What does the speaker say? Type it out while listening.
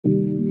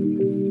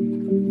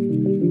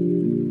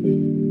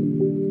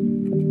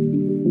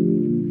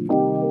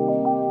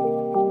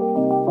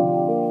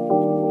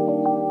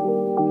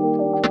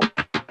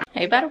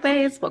Hey, by the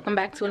ways, welcome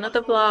back to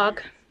another vlog.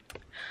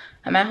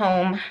 I'm at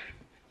home,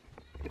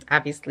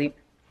 obviously,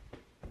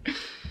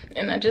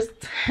 and I just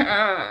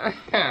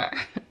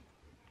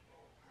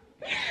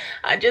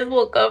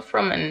woke up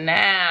from a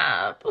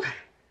nap.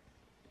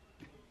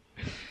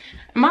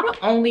 Am I the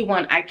only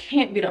one? I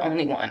can't be the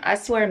only one. I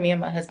swear me and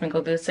my husband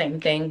go through the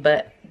same thing,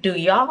 but do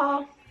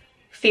y'all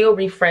feel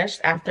refreshed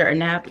after a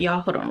nap?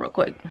 Y'all, hold on real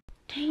quick.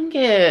 Dang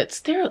it,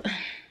 still.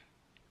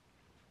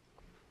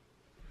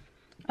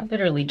 I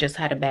literally just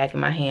had a bag in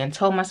my hand,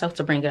 told myself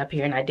to bring it up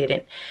here and I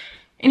didn't.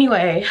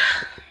 Anyway,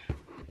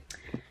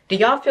 do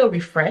y'all feel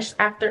refreshed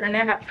after a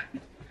nap?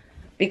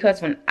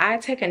 Because when I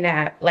take a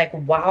nap, like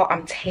while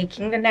I'm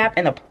taking the nap,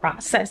 in the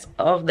process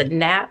of the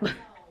nap,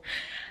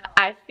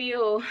 I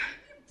feel,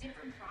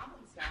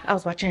 I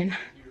was watching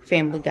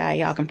Family Guy,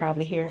 y'all can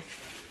probably hear.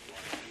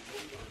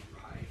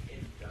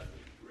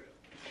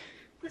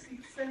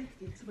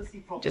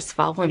 Just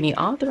following me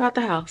all throughout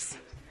the house.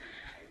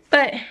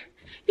 But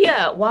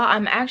yeah, while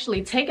I'm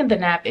actually taking the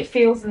nap, it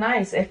feels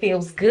nice, it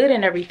feels good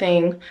and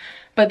everything.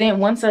 But then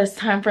once it's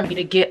time for me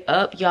to get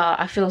up, y'all,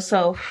 I feel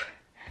so,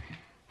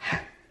 oh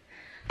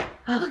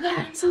God,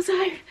 I'm so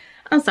tired.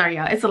 I'm sorry,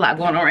 y'all, it's a lot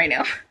going on right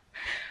now.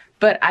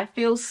 But I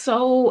feel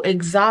so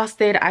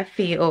exhausted. I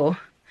feel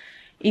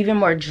even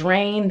more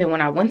drained than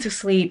when I went to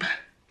sleep.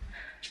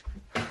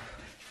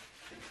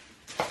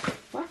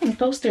 Walking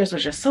those stairs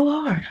was just so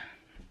hard.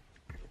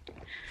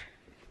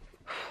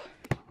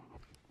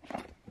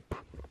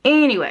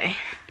 Anyway,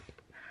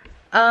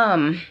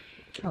 hold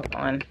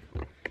on.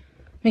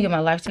 Let me get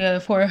my life together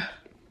for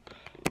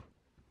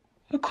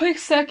a quick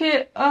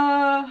second.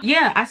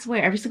 Yeah, I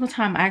swear every single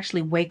time I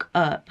actually wake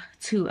up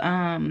to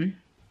from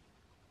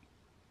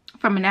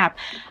a nap,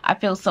 I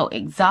feel so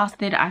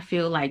exhausted. I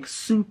feel like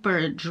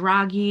super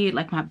droggy,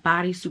 like my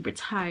body's super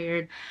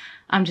tired.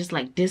 I'm just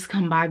like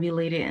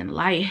discombobulated and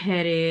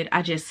lightheaded.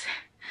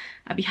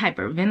 I be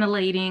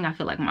hyperventilating. I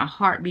feel like my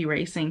heart be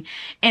racing,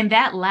 and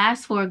that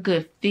lasts for a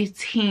good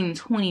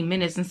 15-20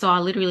 minutes. And so I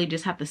literally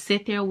just have to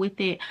sit there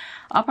with it.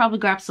 I'll probably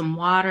grab some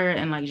water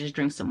and like just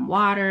drink some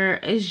water.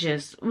 It's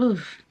just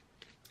oof.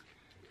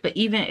 But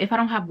even if I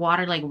don't have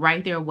water like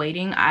right there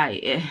waiting,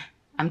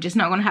 I'm just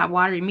not gonna have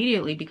water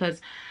immediately because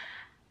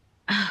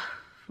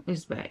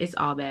it's bad. It's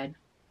all bad.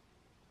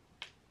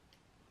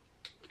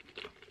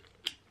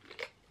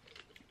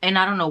 And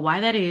I don't know why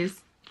that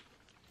is.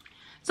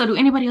 So do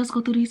anybody else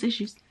go through these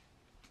issues?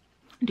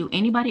 Do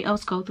anybody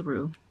else go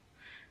through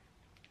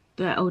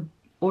the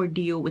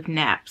ordeal with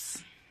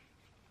naps?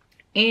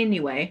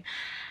 Anyway,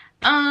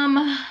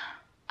 I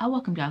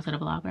welcomed y'all to the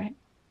vlog, right?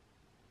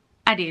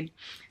 I did.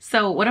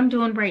 So what I'm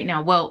doing right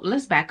now, well,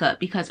 let's back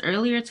up because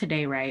earlier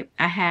today, right,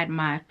 I had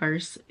my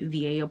first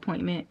VA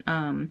appointment.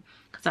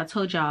 Because I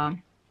told y'all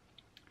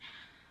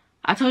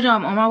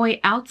I'm on my way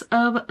out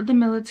of the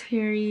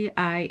military.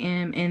 I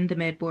am in the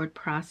med board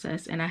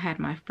process and I had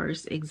my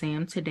first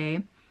exam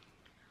today.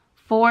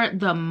 For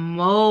the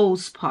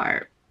most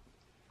part,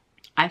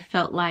 I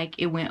felt like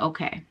it went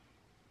okay.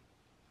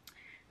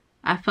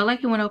 I felt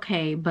like it went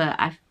okay, but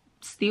I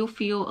still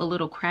feel a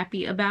little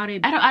crappy about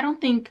it. I don't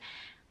think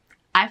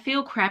I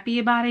feel crappy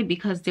about it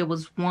because there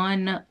was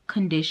one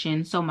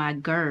condition. So my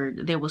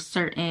GERD, there was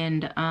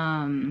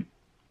certain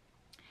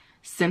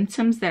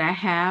symptoms that I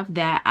have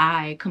that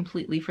I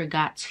completely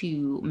forgot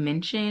to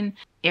mention.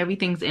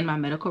 Everything's in my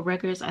medical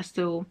records. I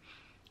still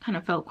kind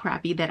of felt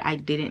crappy that I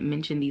didn't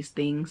mention these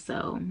things.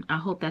 So I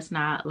hope that's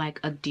not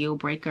like a deal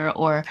breaker,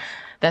 or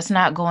that's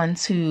not going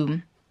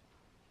to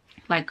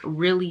like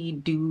really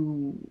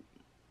do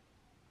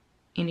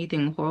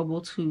anything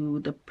horrible to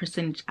the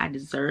percentage I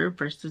deserve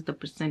versus the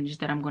percentage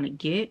that I'm going to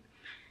get.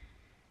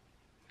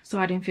 So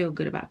I didn't feel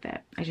good about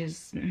that.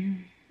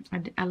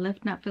 I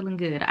left not feeling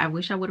good. I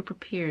wish I would have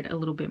prepared a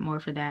little bit more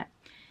for that.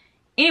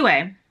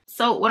 Anyway,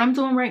 so what I'm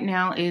doing right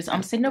now is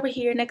I'm sitting over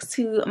here next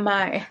to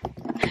my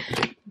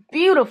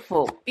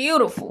beautiful,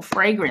 beautiful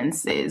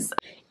fragrances.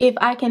 If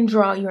I can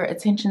draw your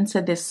attention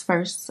to this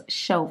first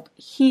shelf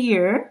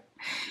here,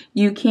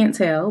 you can't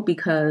tell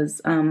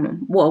because,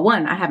 well,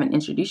 one, I haven't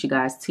introduced you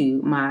guys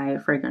to my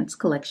fragrance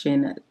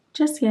collection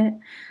just yet.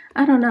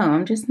 I don't know.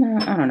 I'm just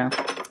not, I don't know.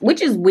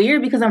 Which is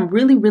weird because I'm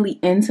really, really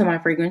into my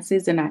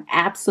fragrances and I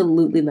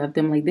absolutely love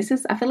them. Like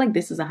I feel like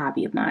this is a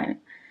hobby of mine.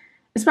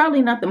 It's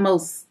probably not the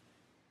most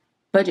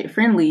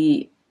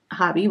budget-friendly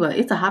hobby, but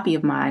it's a hobby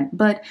of mine.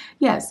 But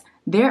yes,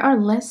 there are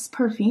less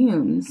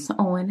perfumes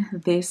on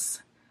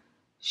this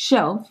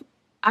shelf.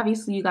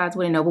 Obviously, you guys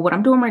wouldn't know, but what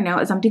I'm doing right now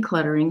is I'm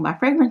decluttering my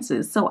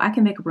fragrances so I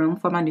can make room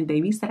for my new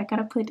babies that I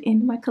gotta put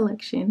in my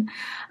collection.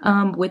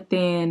 I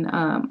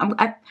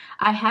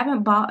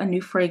haven't bought a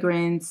new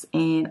fragrance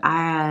in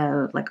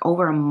like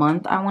over a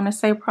month, I want to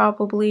say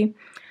probably.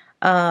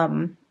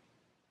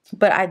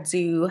 But I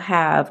do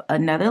have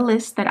another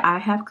list that I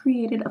have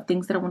created of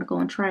things that I want to go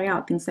and try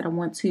out, things that I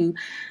want to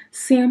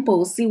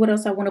sample, see what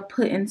else I want to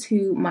put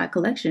into my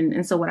collection.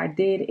 And so what I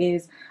did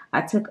is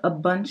I took a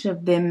bunch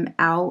of them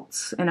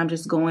out and I'm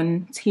just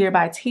going tier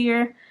by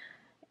tier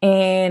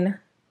and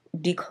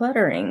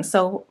decluttering.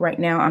 So right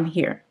now I'm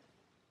here.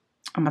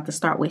 I'm about to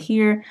start with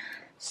here,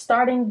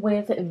 starting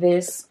with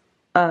this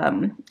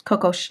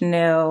Coco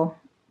Chanel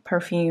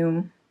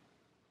perfume.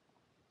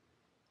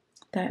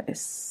 That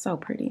is so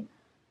pretty.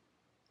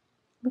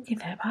 Look at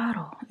that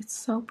bottle. It's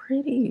so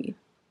pretty.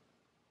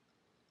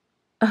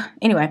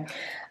 Anyway,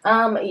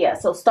 yeah,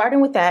 so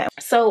starting with that.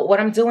 So what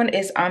I'm doing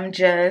is I'm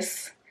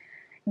just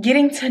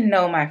getting to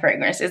know my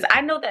fragrances. I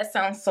know that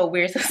sounds so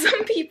weird to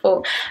some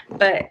people,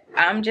 but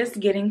I'm just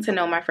getting to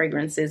know my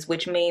fragrances,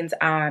 which means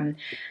I'm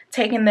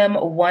taking them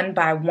one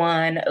by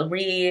one,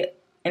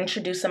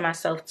 reintroducing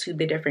myself to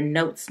the different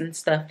notes and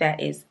stuff that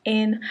is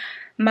in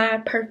my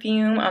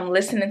perfume. I'm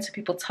listening to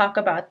people talk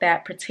about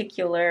that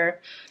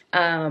particular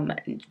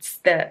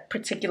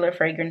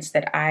fragrance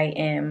that I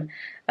am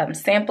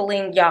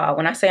sampling. Y'all,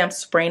 when I say I'm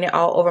spraying it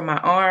all over my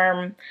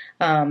arm,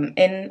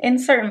 in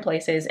certain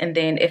places, and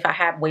then if I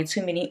have way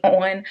too many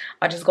on,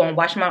 I'll just go and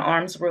wash my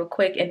arms real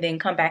quick and then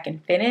come back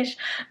and finish.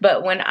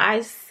 But when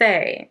I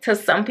say, to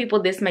some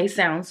people this may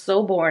sound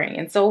so boring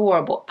and so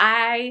horrible,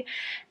 I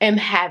am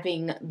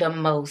having the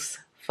most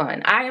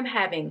fun. I am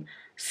having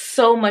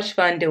so much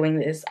fun doing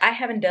this. I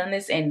haven't done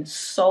this in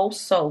so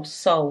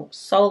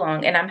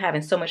long, and I'm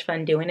having so much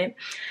fun doing it.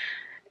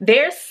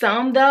 There's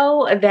some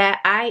though that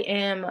I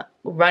am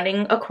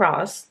running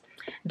across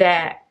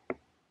that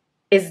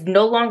is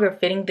no longer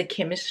fitting the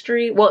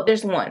chemistry. Well,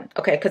 there's one,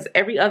 okay, because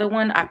every other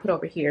one I put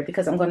over here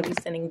because I'm going to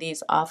be sending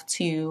these off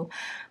to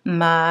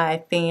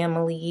my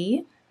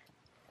family.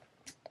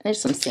 There's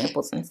some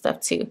samples and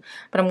stuff too,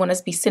 but I'm going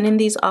to be sending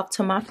these off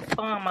to my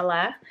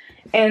family.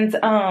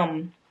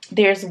 And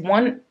there's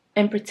one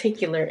in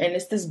particular, and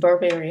it's this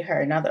Burberry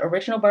Her. Now, the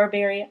original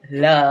Burberry,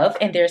 love,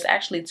 and there's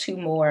actually two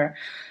more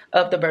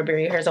of the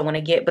Burberry Hers I want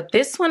to get, but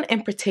this one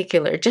in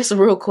particular, just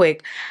real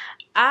quick,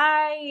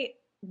 I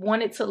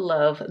wanted to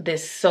love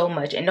this so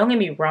much. And don't get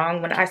me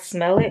wrong, when I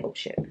smell it, oh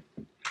shit,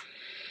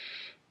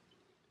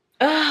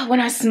 when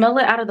I smell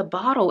it out of the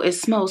bottle, it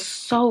smells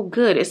so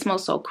good. It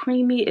smells so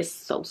creamy. It's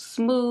so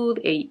smooth.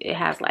 It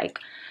has like,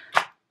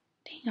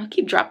 I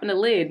keep dropping the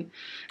lid.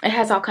 It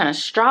has all kind of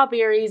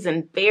strawberries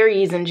and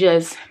berries and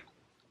just,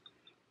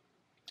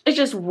 it's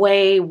just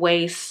way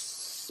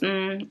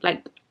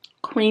like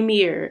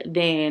creamier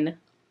than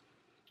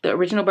the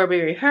original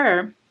Burberry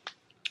Her.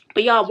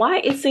 But y'all, why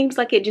it seems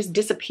like it just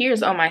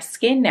disappears on my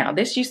skin now?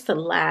 This used to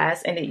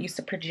last and it used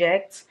to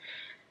project.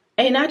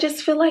 And I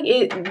just feel like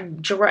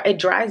it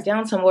dries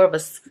down to more of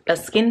a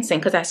skin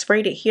scent, because I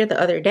sprayed it here the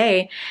other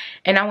day.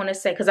 And I want to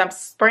say, because I'm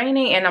spraying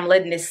it and I'm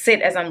letting it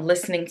sit as I'm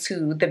listening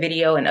to the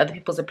video and other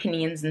people's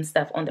opinions and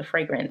stuff on the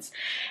fragrance.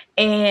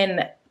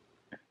 And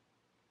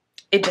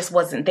it just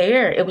wasn't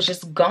there. It was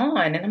just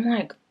gone. And I'm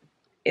like,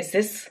 is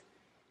this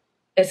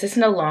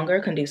no longer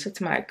conducive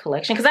to my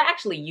collection? Because I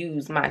actually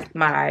use my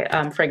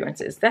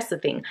fragrances. That's the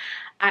thing.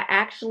 I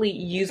actually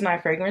use my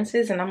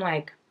fragrances and I'm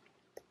like,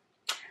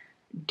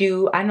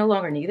 do I no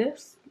longer need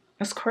this?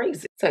 That's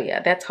crazy. So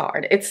yeah, that's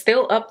hard. It's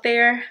still up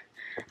there.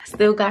 I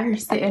still got her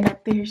sitting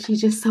up there. She's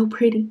just so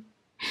pretty.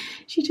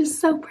 She's just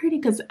so pretty,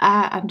 because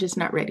I'm just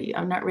not ready.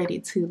 I'm not ready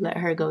to let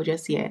her go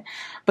just yet.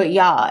 But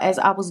y'all, as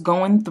I was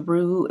going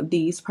through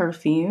these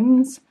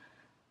perfumes,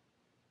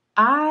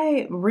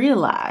 I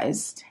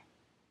realized,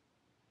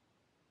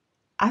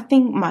 I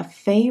think my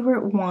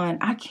favorite one,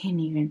 I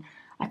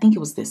think it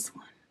was this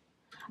one.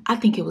 I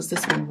think it was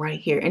this one right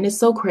here. And it's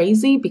so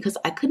crazy because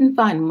I couldn't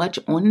find much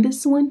on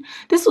this one.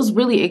 This was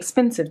really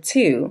expensive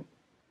too,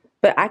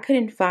 but I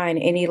couldn't find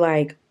any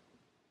like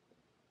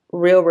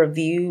real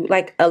review,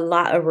 like a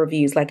lot of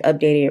reviews, like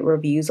updated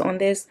reviews on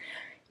this.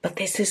 But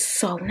this is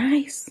so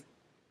nice.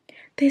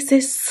 This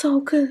is so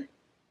good.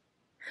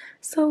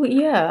 So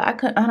yeah, I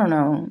don't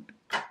know.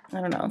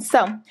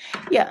 So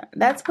yeah,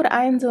 that's what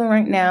I am doing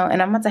right now,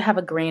 and I'm about to have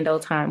a grand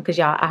old time because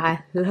y'all,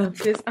 I love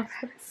this. I'm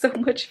having so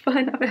much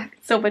fun. I'm having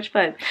so much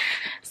fun.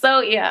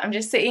 So yeah, I'm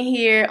just sitting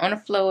here on the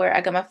floor.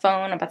 I got my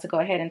phone. I'm about to go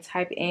ahead and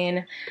type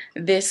in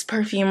this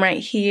perfume right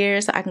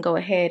here so I can go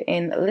ahead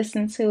and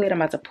listen to it.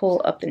 I'm about to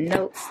pull up the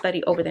notes,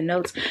 study over the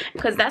notes,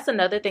 because that's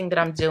another thing that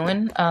I'm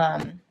doing.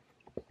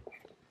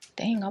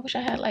 Dang, I wish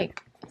I had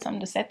like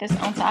something to set this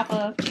on top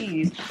of.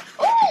 Jeez.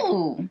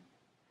 Ooh.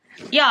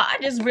 Y'all, I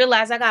just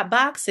realized I got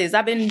boxes.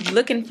 I've been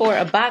looking for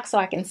a box so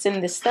I can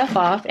send this stuff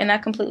off, and I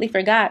completely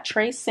forgot.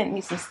 Trey sent me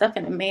some stuff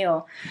in the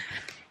mail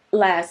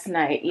last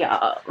night.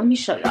 Y'all, let me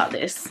show y'all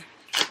this.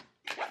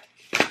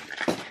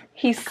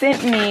 He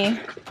sent me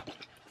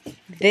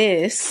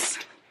this.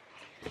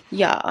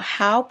 Y'all,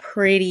 how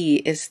pretty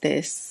is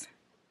this?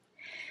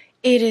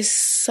 It is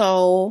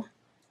so,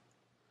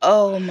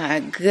 oh my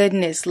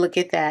goodness, look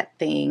at that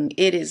thing.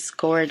 It is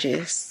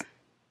gorgeous.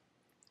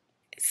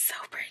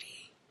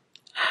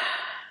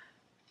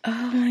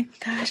 Oh my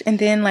gosh. And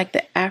then like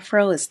the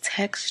afro is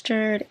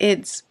textured.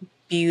 It's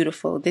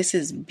beautiful. This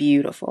is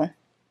beautiful.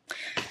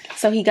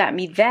 So he got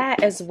me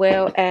that, as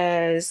well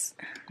as,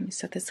 let me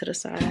set this to the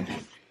side,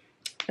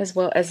 as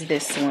well as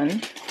this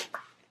one.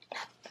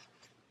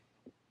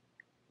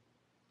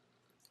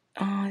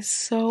 Oh, it's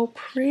so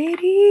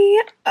pretty.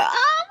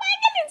 Oh my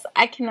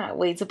I cannot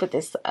wait to put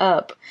this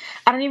up.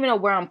 I don't even know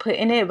where I'm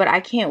putting it, but I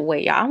can't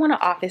wait, y'all. I want an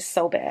office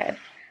so bad.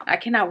 I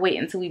cannot wait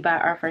until we buy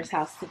our first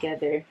house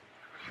together.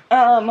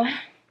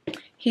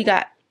 He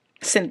got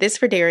sent this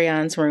for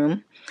Darion's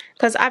room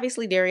because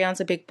obviously Darion's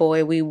a big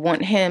boy. We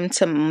want him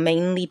to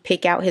mainly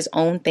pick out his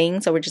own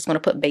things, so we're just going to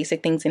put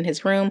basic things in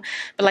his room,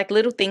 but like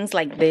little things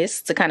like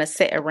this to kind of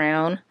sit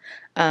around.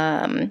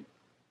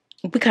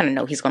 We kind of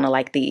know he's going to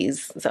like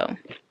these, so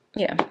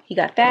yeah, he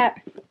got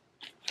that.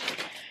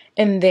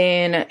 And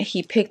then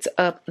he picked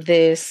up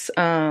this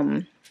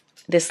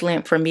this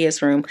lamp for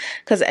Mia's room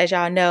because, as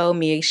y'all know,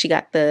 Mia, she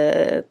got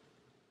the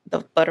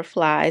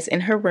butterflies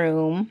in her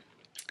room.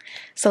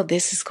 So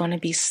this is going to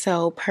be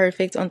so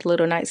perfect on the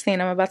little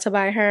nightstand I'm about to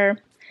buy her.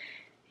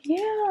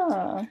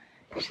 Yeah,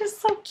 it's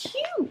just so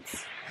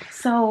cute.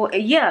 So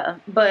yeah,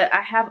 but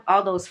I have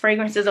all those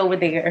fragrances over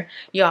there.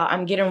 Y'all,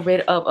 I'm getting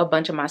rid of a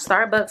bunch of my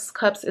Starbucks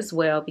cups as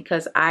well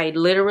because I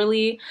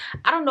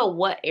don't know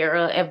what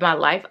era of my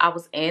life I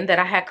was in that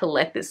I had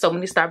collected so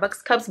many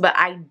Starbucks cups, but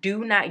I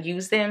do not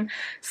use them.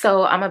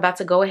 So I'm about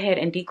to go ahead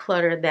and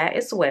declutter that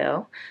as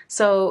well.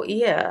 So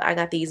yeah, I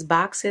got these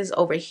boxes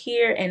over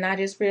here and I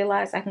just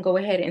realized I can go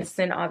ahead and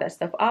send all that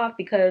stuff off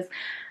because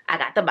I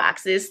got the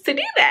boxes to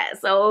do that.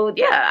 So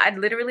yeah, I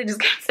literally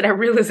just came to that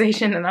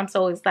realization and I'm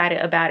so excited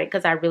about it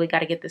because I really got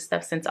to get this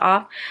stuff sent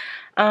off.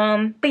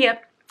 But yeah,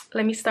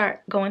 let me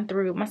start going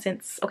through my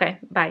scents. Okay,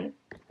 bye.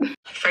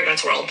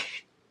 Fragrance world.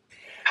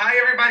 Hi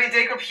everybody,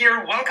 Jacob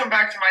here. Welcome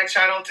back to my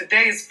channel.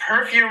 Today is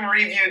perfume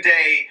review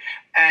day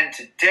and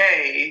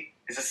today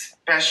is a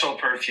special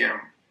perfume.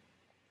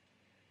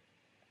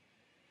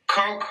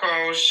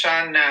 Coco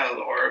Chanel,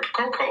 or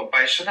Coco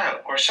by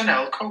Chanel, or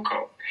Chanel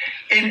Coco,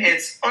 in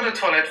its eau de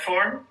toilette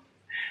form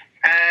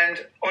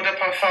and eau de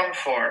parfum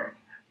form.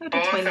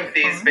 Both of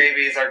these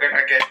babies are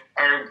gonna get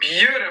a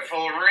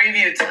beautiful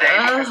review today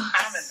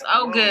because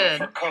I'm in the mood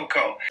for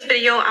Coco. In this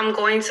video, I'm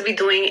going to be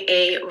doing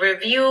a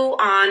review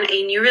on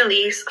a new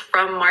release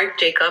from Marc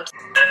Jacobs.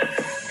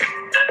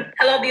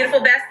 Hello, beautiful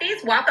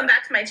besties. Welcome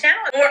back to my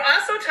channel. We're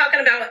also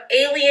talking about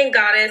Alien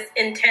Goddess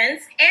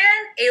Intense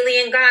and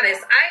Alien Goddess.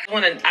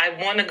 I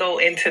want to go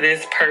into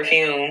this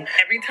perfume.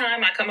 Every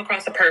time I come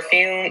across a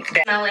perfume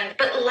that smelling,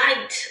 but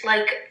light.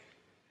 Like,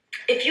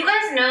 if you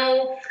guys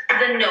know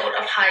the note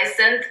of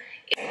hyacinth.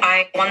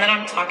 One that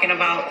I'm talking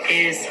about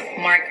is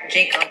Marc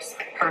Jacobs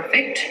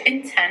Perfect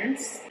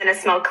Intense. Gonna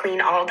smell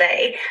clean all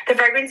day. The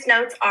fragrance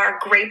notes are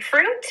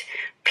grapefruit,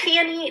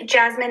 peony,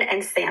 jasmine,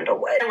 and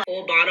sandalwood.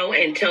 Full bottle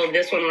until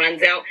this one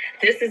runs out.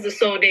 This is a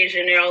Sol de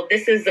Janeiro.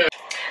 This is a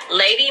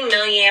Lady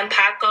Million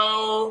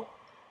Paco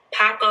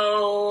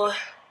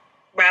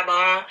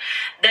Rabanne.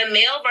 The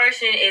male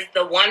version is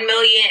the 1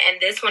 million and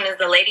this one is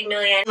the Lady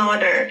Million.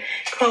 Order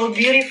called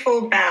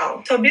Beautiful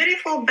Belle. So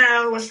Beautiful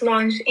Belle was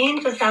launched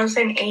in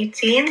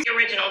 2018. The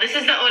original. This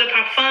is the eau de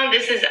parfum.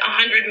 This is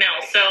 100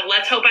 ml. So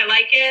let's hope I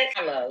like it.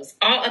 I loves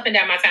all up and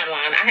down my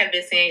timeline. I have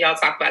been seeing y'all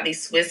talk about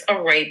these Swiss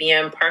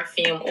Arabian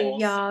perfume oils.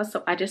 Y'all,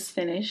 so I just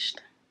finished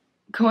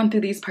going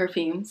through these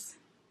perfumes.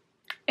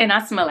 And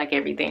I smell like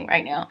everything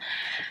right now.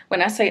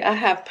 When I say I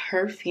have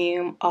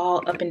perfume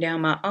all up and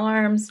down my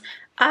arms,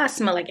 I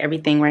smell like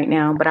everything right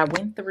now. But I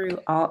went through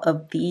all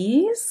of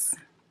these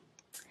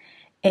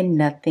and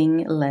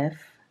nothing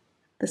left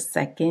the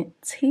second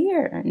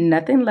tier.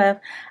 Nothing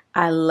left.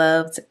 I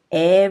loved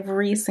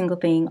every single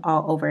thing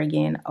all over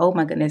again. Oh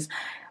my goodness.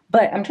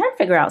 But I'm trying to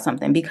figure out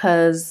something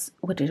because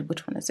which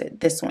one is it?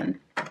 This one.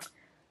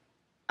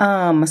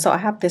 So I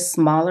have this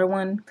smaller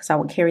one because I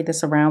would carry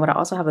this around, but I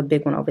also have a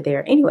big one over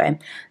there. Anyway,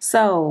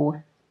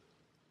 so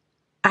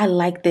I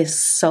like this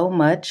so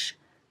much,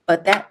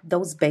 but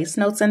those base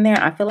notes in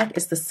there, I feel like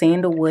it's the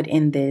sandalwood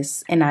in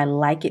this, and I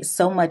like it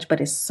so much, but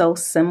it's so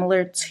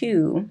similar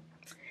to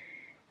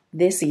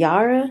this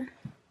Yara,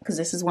 because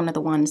this is one of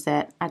the ones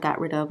that I got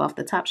rid of off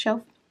the top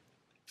shelf.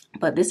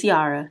 But this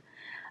Yara,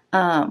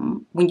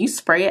 when you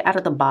spray it out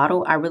of the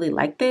bottle, I really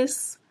like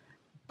this,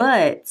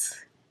 but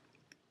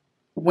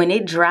when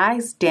it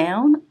dries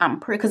down,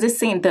 because it's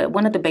saying that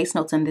one of the base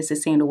notes in this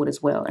is sandalwood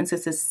as well. And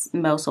since it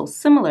smells so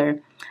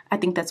similar, I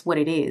think that's what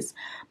it is.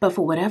 But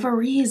for whatever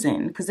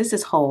reason, because this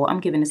is whole, I'm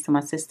giving this to my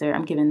sister.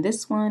 I'm giving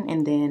this one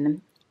and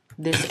then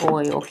this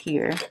oil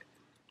here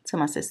to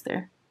my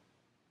sister.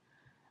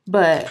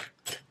 But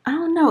I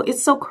don't know.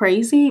 It's so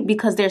crazy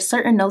because there's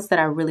certain notes that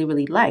I really,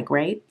 really like,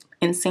 right?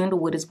 And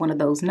sandalwood is one of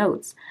those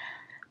notes.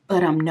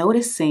 But I'm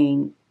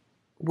noticing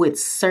with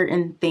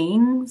certain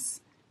things,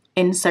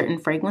 in certain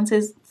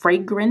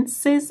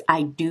fragrances,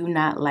 I do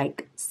not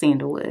like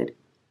sandalwood.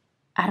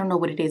 I don't know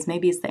what it is.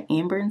 Maybe it's the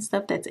amber and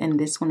stuff that's in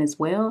this one as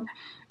well.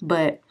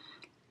 But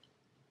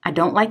I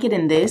don't like it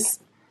in this.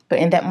 But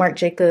in that Marc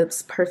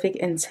Jacobs Perfect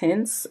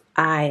Intense,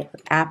 I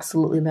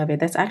absolutely love it.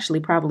 That's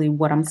actually probably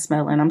what I'm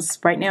smelling.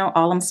 Right now,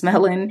 all I'm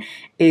smelling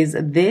is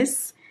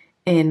this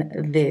and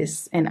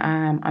this. And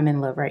I'm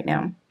in love right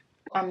now.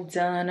 I'm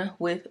done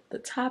with the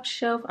top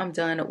shelf. I'm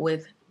done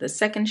with the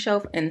second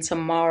shelf, and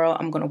tomorrow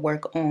I'm going to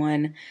work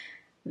on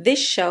this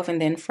shelf,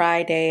 and then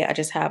Friday I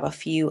just have a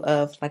few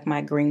of like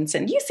my greens.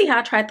 And you see how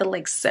I tried to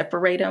like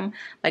separate them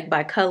like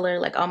by color,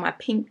 like all my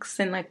pinks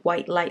and like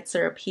white lights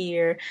are up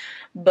here,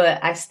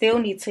 but I still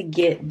need to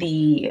get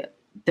the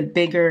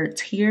bigger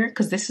tier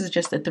because this is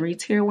just a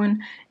 3-tier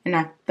one, and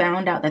I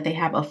found out that they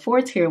have a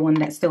 4-tier one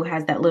that still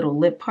has that little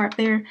lip part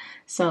there.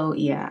 So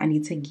yeah, I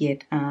need to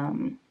get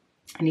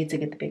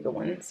the bigger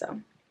one.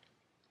 So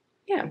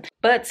yeah,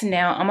 but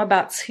now I'm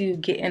about to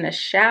get in a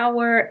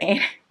shower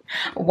and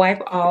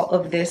wipe all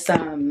of this.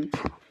 Y'all,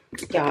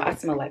 I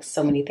smell like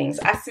so many things.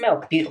 I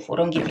smell beautiful,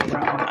 don't get me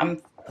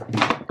wrong.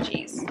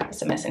 Jeez,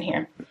 it's a mess in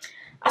here.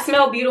 I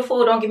smell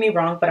beautiful, don't get me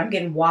wrong, but I'm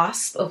getting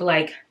wasp of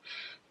like,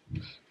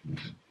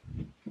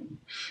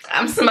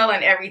 I'm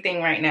smelling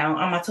everything right now.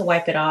 I'm about to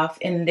wipe it off,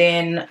 and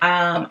then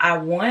I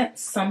want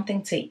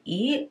something to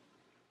eat,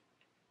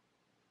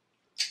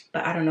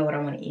 but I don't know what I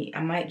want to eat.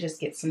 I might just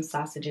get some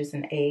sausages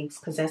and eggs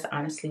because that's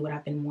honestly what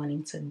I've been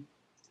wanting to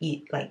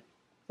eat like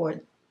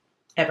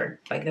forever.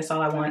 Like that's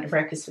all I want,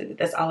 breakfast food.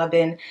 That's all I've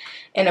been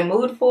in a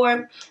mood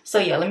for. So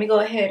yeah, let me go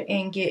ahead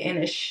and get in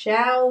a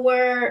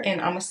shower, and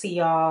I'm gonna see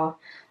y'all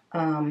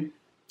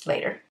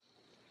later.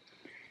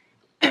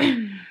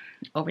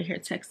 Over here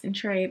texting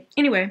Trey.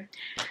 Anyway,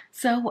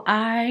 so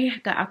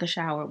I got out the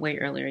shower way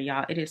earlier,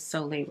 y'all. It is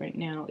so late right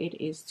now.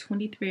 It is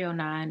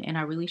 23:09, and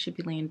I really should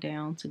be laying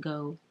down to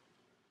go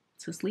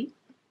to sleep.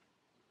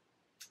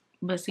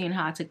 But seeing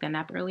how I took that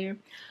nap earlier,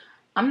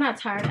 I'm not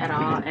tired at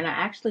all, and I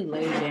actually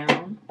laid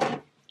down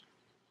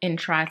and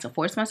tried to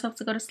force myself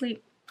to go to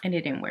sleep, and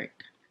it didn't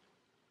work.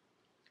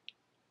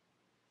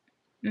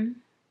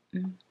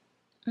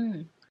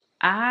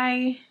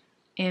 I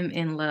am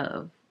in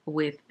love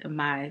with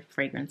my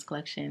fragrance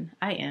collection.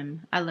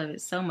 I love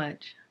it so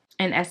much.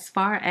 And as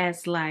far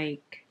as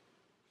like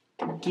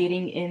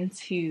getting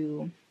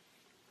into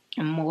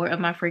more of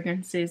my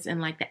fragrances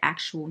and like the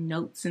actual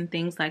notes and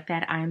things like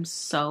that, I'm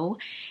so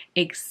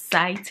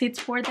excited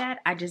for that.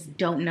 I just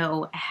don't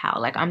know how.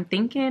 Like I'm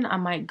thinking I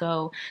might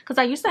go, because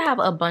I used to have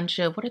a bunch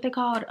of, what are they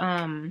called?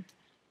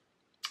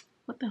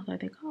 What the hell are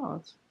they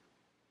called?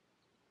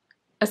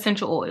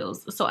 Essential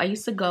oils. So I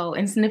used to go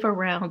and sniff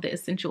around the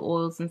essential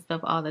oils and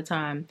stuff all the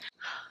time.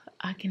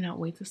 I cannot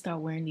wait to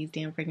start wearing these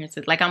damn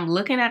fragrances. Like I'm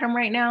looking at them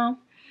right now,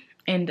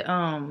 and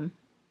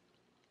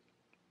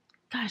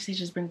gosh, they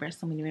just bring back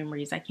so many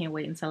memories. I can't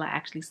wait until I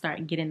actually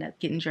start getting up,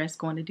 getting dressed,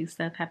 going to do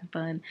stuff, having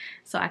fun,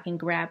 so I can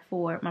grab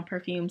for my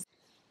perfumes.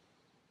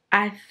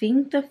 I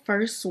think the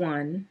first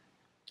one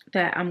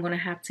that I'm gonna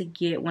have to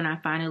get when I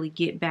finally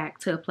get back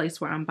to a place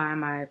where I'm buying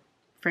my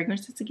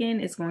fragrances again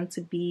is going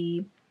to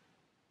be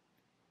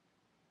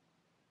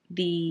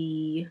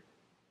the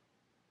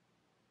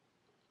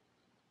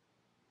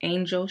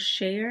Angel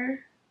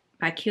Share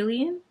by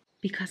Kilian,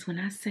 because when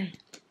I say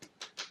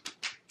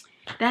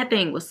that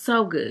thing was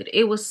so good,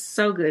 it was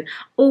so good.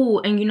 Oh,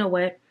 and you know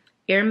what?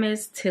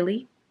 Hermes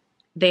Tilly,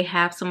 they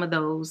have some of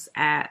those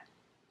at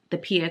the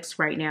PX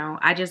right now.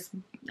 I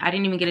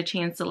didn't even get a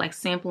chance to like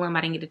sample them.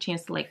 I didn't get a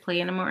chance to like play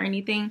in them or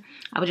anything.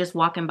 I was just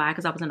walking by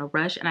because I was in a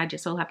rush, and I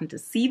just so happened to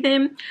see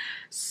them.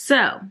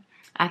 So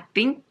I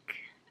think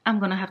I'm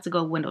gonna have to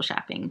go window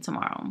shopping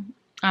tomorrow.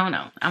 I don't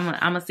know. I'm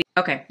gonna see.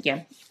 Okay,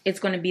 yeah,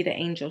 it's gonna be the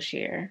Angel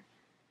Share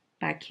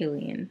by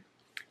Kilian,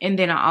 and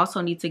then I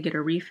also need to get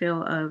a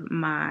refill of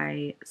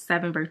my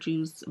 7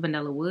 Virtues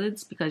Vanilla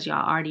Woods, because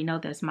y'all already know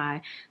that's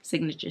my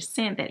signature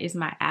scent. That is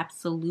my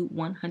absolute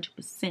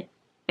 100%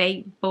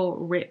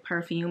 favorite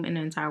perfume in the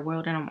entire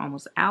world, and I'm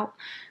almost out,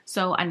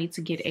 so I need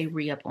to get a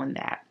re-up on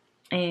that.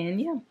 And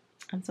yeah,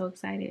 I'm so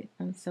excited.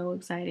 I'm so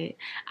excited.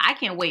 I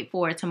can't wait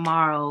for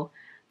tomorrow,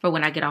 for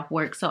when I get off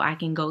work, so I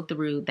can go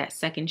through that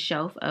second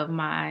shelf of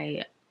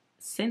my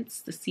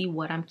scents to see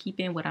what I'm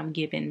keeping, what I'm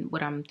giving,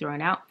 what I'm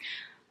throwing out.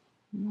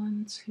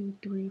 1, 2,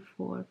 3,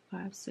 4,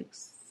 5,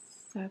 6,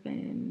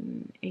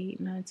 7, 8,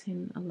 9,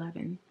 10,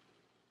 11,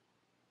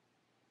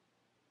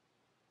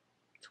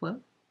 12.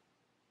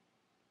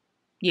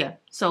 Yeah,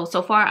 so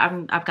far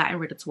I've gotten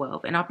rid of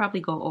 12, and I'll probably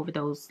go over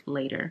those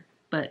later,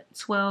 but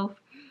 12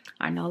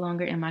 are no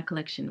longer in my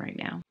collection right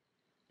now.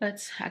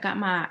 But I got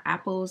my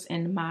apples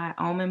and my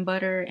almond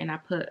butter, and I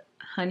put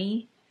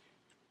honey.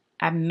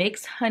 I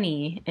mix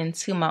honey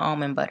into my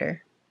almond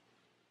butter,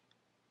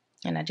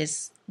 and I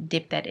just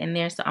dip that in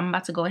there. So I'm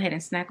about to go ahead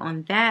and snack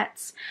on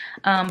that.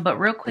 But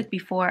real quick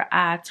before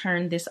I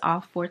turn this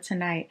off for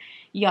tonight,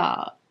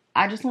 y'all,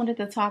 I just wanted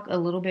to talk a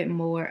little bit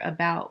more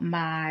about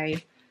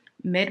my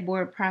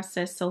Medboard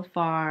process so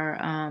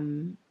far,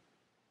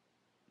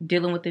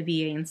 dealing with the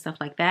VA and stuff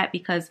like that,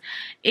 because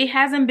it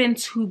hasn't been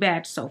too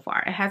bad so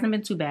far. It hasn't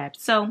been too bad.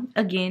 So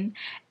again,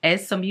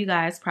 as some of you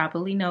guys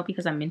probably know,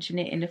 because I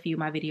mentioned it in a few of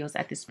my videos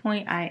at this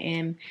point, I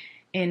am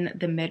in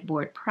the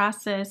Medboard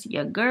process.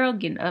 Your girl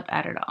getting up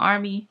out of the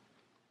army.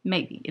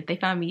 Maybe if they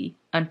find me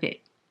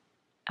unfit,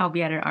 I'll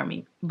be out of the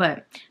army,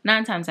 but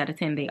 9 times out of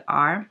 10 they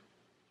are.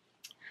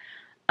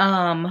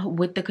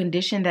 With the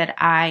condition that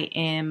I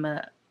am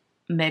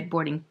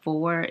Medboarding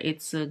for,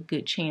 it's a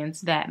good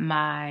chance that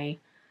my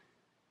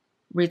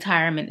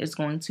retirement is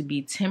going to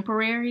be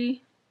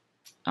temporary.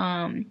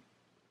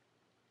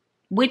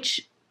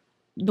 which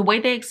the way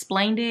they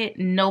explained it,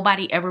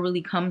 nobody ever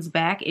really comes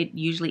back. It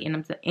usually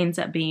ends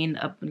up being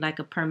like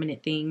a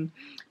permanent thing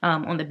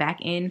on the back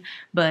end.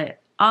 But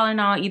all in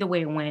all, either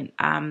way it went,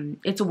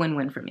 it's a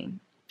win-win for me.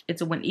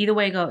 It's a win. Either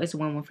way it go, it's a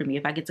win-win for me.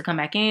 If I get to come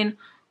back in,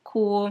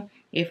 cool.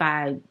 If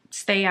I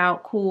stay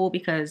out, cool,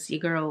 because your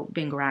girl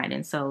been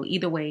grinding. So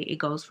either way it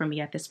goes for me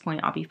at this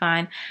point, I'll be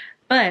fine.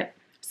 But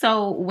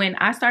so when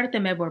I started the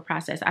Medboard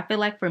process, I feel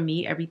like for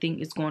me, everything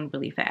is going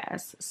really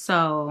fast.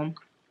 So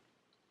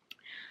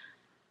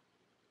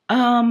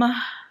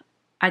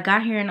I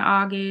got here in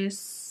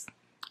August,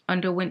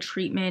 underwent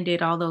treatment,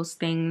 did all those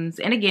things.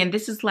 And again,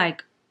 this is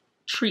like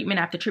treatment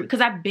after treatment,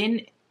 because I've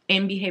been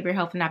in behavioral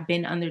health and I've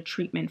been under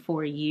treatment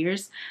for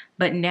years.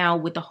 But now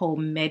with the whole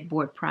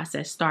Medboard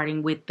process,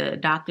 starting with the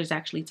doctors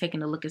actually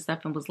taking a look at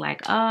stuff and was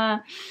like,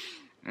 I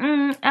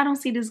don't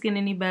see this getting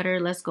any better.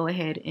 Let's go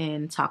ahead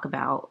and talk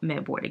about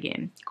Medboard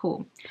again.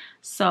 Cool.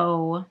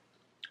 So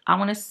I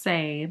want to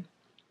say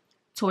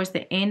towards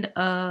the end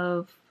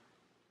of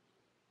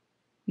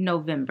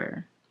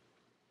November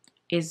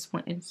is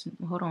when it's,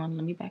 hold on,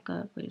 let me back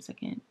up. Wait a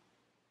second.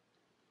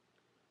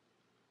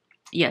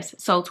 Yes,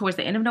 so towards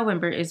the end of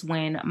November is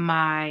when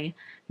my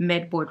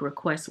Medboard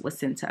request was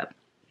sent up.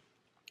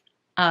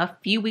 A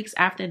few weeks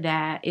after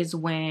that is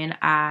when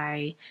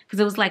because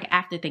it was like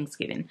after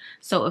Thanksgiving.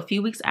 So a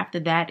few weeks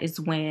after that is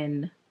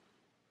when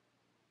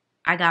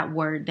I got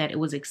word that it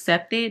was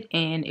accepted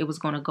and it was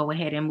going to go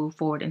ahead and move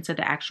forward into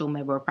the actual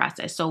Medboard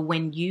process. So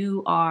when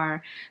you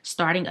are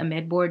starting a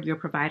Medboard, your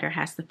provider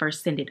has to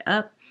first send it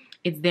up.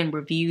 It's then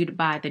reviewed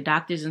by the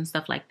doctors and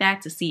stuff like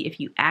that to see if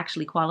you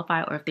actually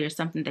qualify or if there's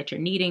something that you're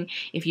needing,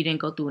 if you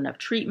didn't go through enough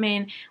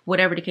treatment,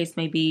 whatever the case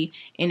may be.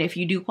 And if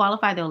you do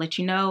qualify, they'll let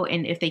you know.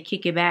 And if they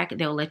kick it back,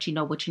 they'll let you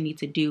know what you need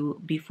to do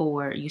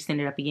before you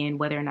send it up again,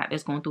 whether or not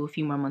there's going through a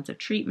few more months of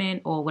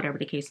treatment or whatever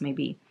the case may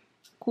be.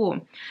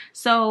 Cool.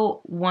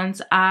 So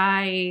once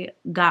I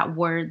got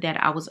word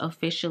that I was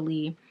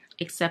officially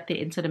accepted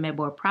into the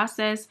Medboard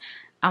process,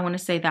 I want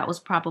to say that was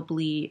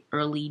probably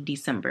early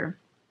December.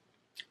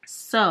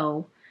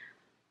 So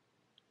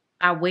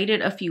I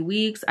waited a few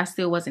weeks. I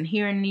still wasn't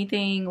hearing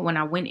anything when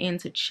I went in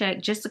to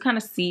check just to kind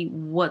of see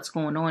what's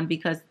going on,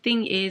 because the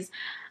thing is,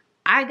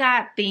 I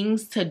got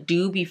things to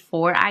do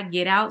before I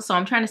get out. So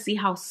I'm trying to see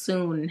how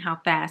soon and how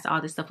fast all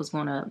this stuff was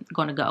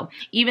gonna go.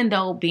 Even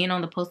though being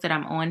on the post that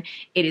I'm on,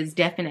 it is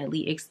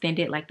definitely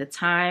extended. Like the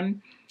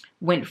time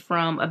went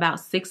from about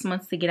 6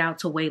 months to get out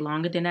to way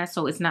longer than that.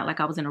 So it's not like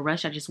I was in a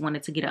rush. I just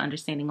wanted to get an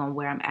understanding on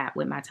where I'm at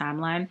with my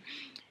timeline.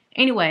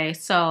 Anyway,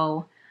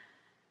 so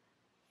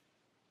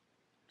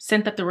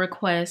sent up the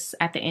request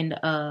at the end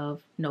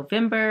of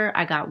November.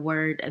 I got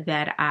word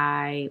that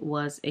I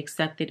was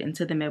accepted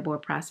into the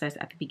Medboard process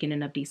at the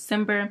beginning of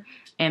December.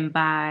 And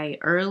by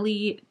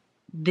early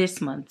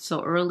this month,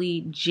 so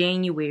early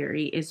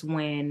January, is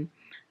when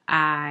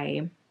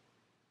I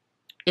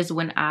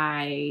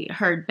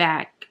heard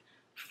back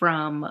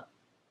from,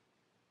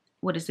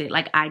 what is it,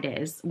 like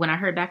IDES. When I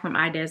heard back from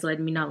IDES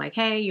letting me know, like,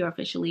 hey, you're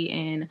officially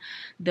in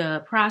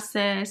the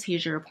process.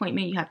 Here's your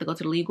appointment. You have to go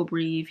to the legal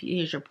brief.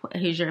 Here's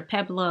your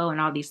Peblo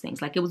and all these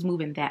things. Like, it was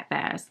moving that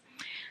fast.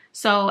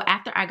 So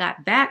after I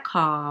got that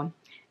call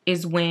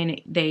is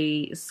when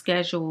they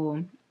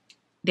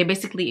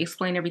basically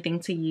explain everything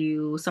to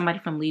you. Somebody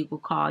from legal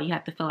call. You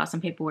have to fill out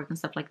some paperwork and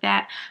stuff like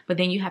that. But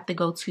then you have to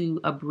go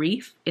to a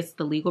brief. It's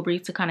the legal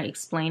brief to kind of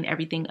explain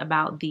everything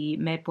about the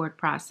Medboard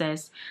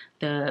process,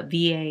 the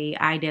VA,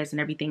 IDES,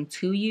 and everything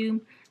to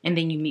you. And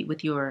then you meet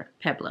with your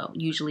Peblo,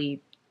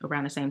 usually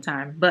around the same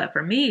time. But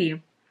for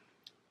me,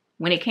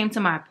 when it came to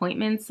my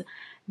appointments,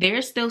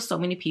 there's still so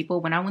many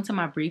people. When I went to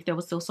my brief, there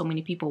was still so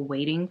many people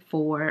waiting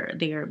for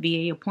their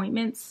VA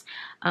appointments.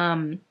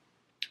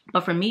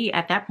 But for me,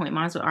 at that point,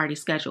 mine were already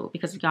scheduled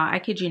because, y'all, I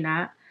kid you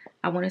not,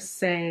 I want to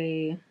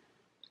say,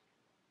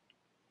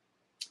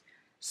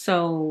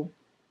 so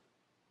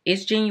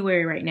it's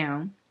January right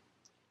now.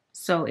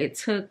 So it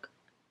took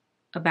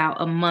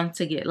about a month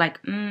to get, like,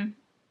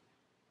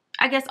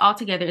 I guess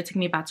altogether, it took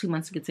me about 2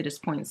 months to get to this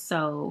point.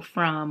 So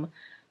from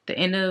the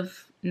end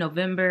of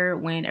November,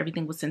 when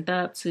everything was sent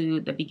up,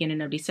 to the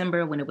beginning of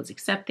December, when it was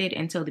accepted,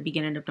 until the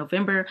beginning of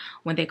November,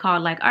 when they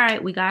called, like, all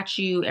right, we got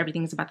you,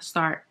 everything's about to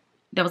start.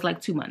 That was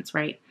like 2 months,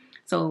 right?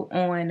 So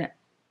on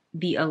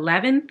the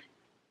 11th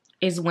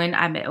is when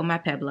I met with my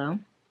Peblo.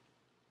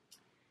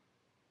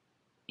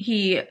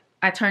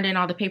 I turned in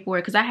all the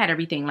paperwork because I had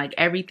everything.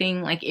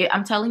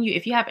 I'm telling you,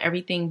 if you have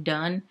everything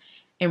done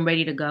and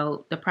ready to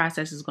go, the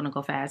process is going to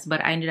go fast.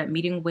 But I ended up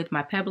meeting with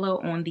my Peblo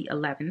on the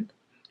 11th.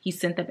 He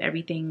sent up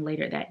everything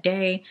later that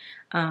day.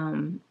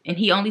 And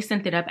he only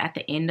sent it up at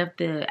the end of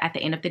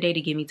the day to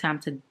give me time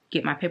to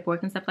get my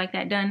paperwork and stuff like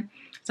that done.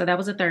 So that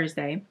was a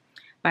Thursday.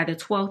 By the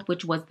 12th,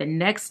 which was the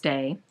next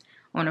day,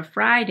 on a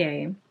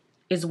Friday,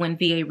 is when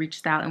VA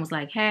reached out and was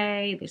like,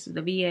 hey, this is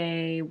the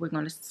VA. We're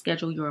going to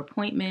schedule your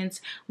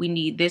appointments. We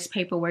need this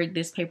paperwork.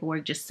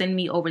 Just send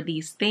me over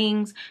these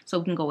things so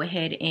we can go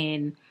ahead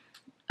and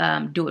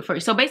do it for you.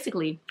 So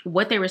basically,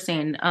 what they were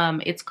saying,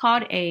 it's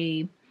called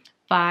a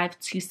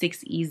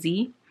 526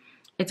 Easy.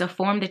 It's a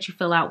form that you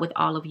fill out with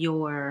all of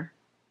your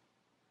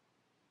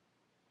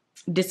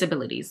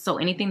disabilities. So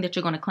anything that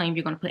you're going to claim,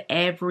 you're going to put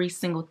every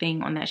single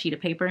thing on that sheet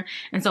of paper.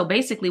 And so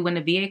basically when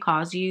the VA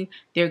calls you,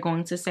 they're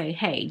going to say,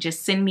 hey,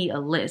 just send me a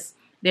list.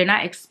 They're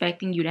not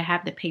expecting you to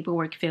have the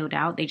paperwork filled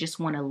out. They just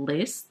want a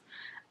list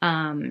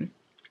of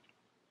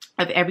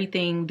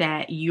everything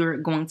that you're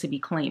going to be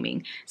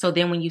claiming. So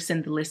then when you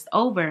send the list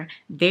over,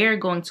 they're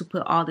going to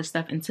put all the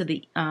stuff into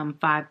the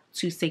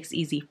 526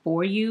 Easy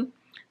for you,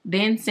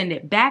 then send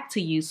it back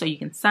to you so you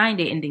can sign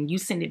it, and then you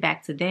send it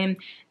back to them.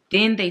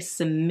 Then they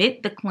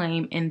submit the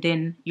claim, and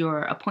then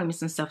your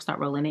appointments and stuff start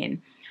rolling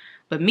in.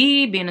 But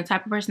me, being the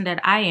type of person that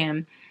I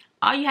am,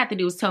 all you have to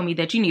do is tell me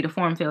that you need a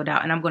form filled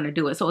out, and I'm going to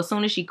do it. So as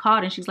soon as she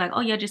called and she's like,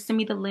 oh yeah, just send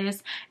me the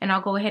list and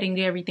I'll go ahead and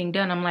get everything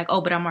done. I'm like,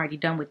 oh, but I'm already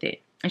done with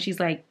it. And she's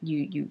like,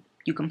 you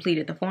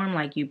completed the form,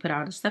 like you put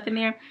all the stuff in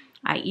there.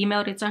 I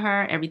emailed it to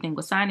her, everything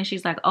was signed, and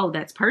she's like, oh,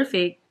 that's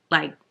perfect.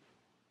 Like,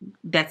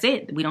 that's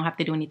it. We don't have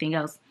to do anything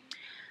else.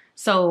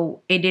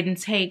 So it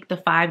didn't take the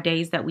 5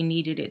 days that we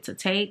needed it to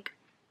take.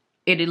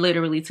 It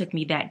literally took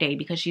me that day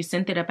because she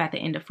sent it up at the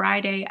end of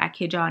Friday. I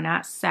kid y'all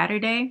not,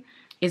 Saturday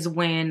is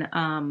when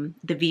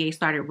the VA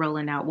started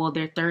rolling out. Well,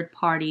 their third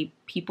party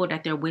people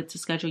that they're with to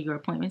schedule your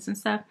appointments and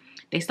stuff,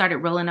 they started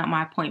rolling out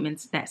my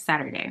appointments that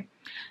Saturday.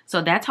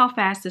 So that's how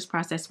fast this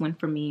process went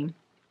for me.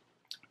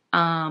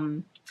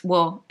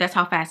 Well, that's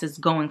how fast it's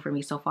going for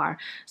me so far.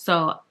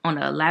 So on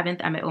the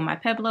 11th, I met with my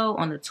Pueblo.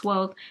 On the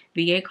 12th,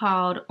 VA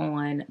called.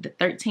 On the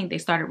 13th, they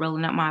started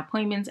rolling out my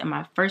appointments, and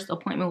my first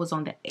appointment was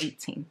on the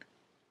 18th.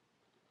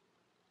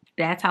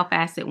 That's how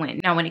fast it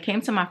went. Now, when it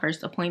came to my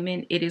first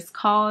appointment, it is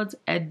called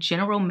a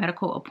general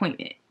medical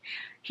appointment.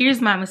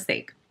 Here's my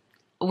mistake.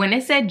 When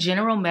it said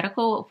general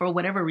medical, for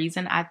whatever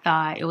reason, I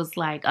thought it was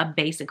like a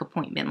basic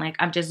appointment. Like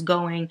I'm just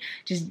going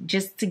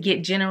just to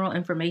get general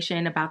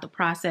information about the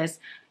process.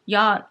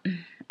 Y'all,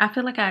 I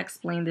feel like I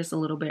explained this a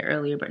little bit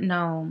earlier, but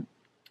no,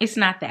 it's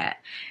not that.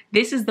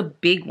 This is the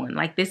big one.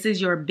 Like this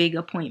is your big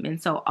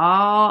appointment. So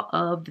all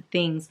of the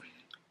things.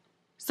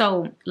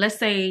 So let's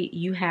say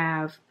you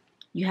have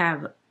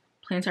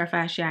plantar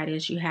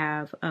fasciitis, you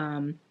have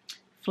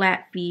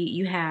flat feet,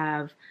 you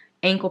have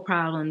ankle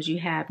problems, you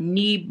have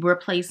knee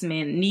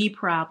replacement, knee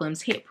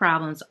problems, hip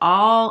problems,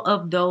 all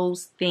of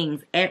those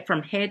things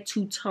from head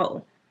to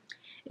toe.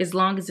 As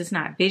long as it's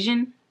not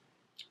vision,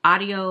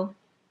 audio,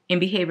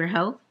 and behavioral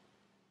health,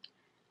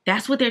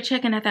 that's what they're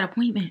checking at that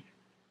appointment.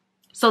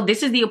 So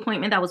this is the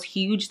appointment that was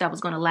huge, that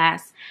was going to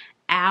last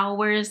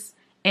hours,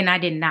 and I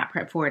did not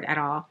prep for it at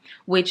all.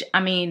 Which,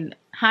 I mean,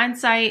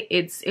 hindsight,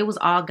 it was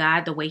all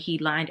God, the way he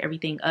lined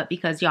everything up.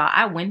 Because, y'all,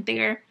 I went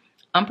there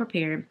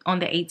unprepared on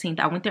the 18th.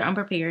 I went there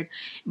unprepared,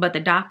 but the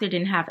doctor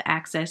didn't have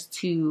access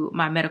to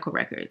my medical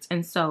records.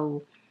 And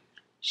so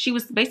she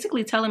was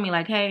basically telling me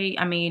like, hey,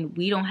 I mean,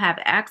 we don't have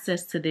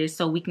access to this,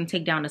 so we can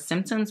take down the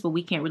symptoms, but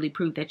we can't really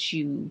prove that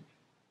you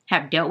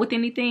have dealt with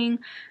anything.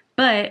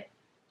 But,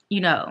 you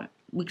know,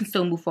 we can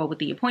still move forward with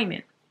the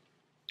appointment.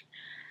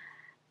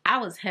 I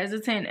was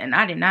hesitant and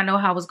I did not know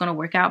how it was going to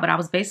work out, but I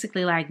was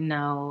basically like,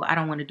 no, I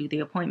don't want to do the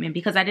appointment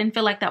because I didn't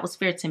feel like that was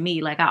fair to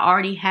me. Like I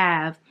already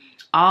have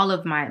all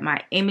of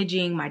my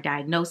imaging, my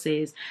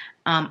diagnosis,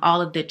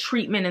 all of the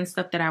treatment and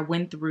stuff that I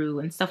went through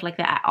and stuff like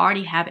that. I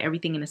already have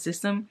everything in the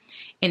system.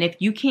 And if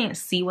you can't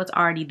see what's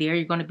already there,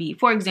 you're going to be,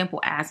 for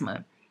example,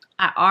 asthma.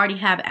 I already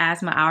have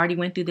asthma. I already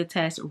went through the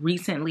test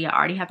recently. I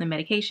already have the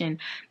medication.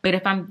 But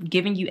if I'm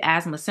giving you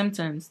asthma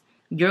symptoms,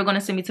 you're going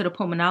to send me to the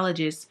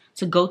pulmonologist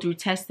to go through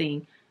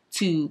testing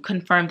to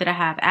confirm that I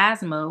have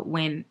asthma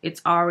when it's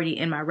already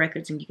in my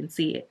records and you can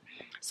see it.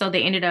 So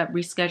they ended up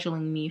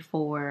rescheduling me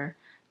for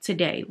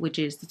today, which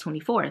is the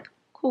 24th.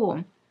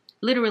 Cool.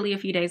 Literally a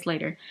few days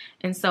later.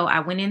 And so I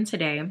went in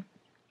today,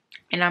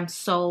 and I'm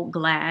so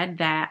glad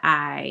that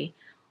I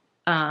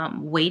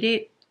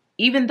waited,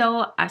 even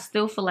though I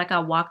still feel like I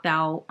walked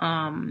out,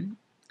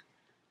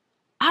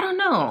 I don't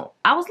know.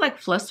 I was like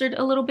flustered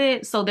a little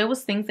bit. So there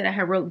was things that I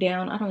had wrote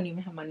down. I don't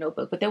even have my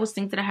notebook, but there was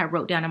things that I had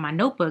wrote down in my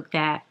notebook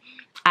that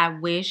I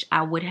wish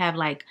I would have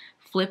like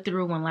flipped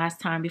through one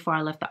last time before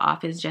I left the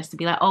office, just to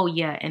be like, oh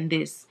yeah, and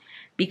this.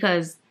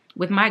 Because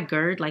with my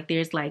GERD, like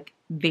there's like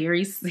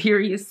very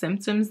serious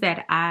symptoms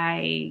that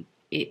I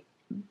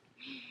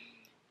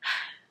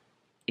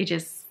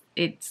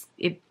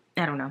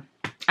don't know.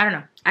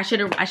 I should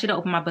have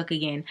opened my book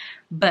again.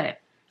 But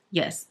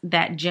yes,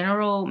 that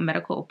general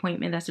medical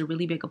appointment, that's a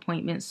really big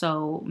appointment.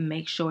 So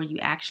make sure you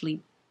actually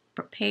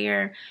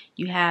prepare.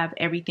 You have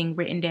everything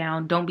written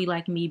down. Don't be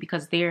like me,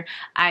 because I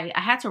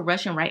had to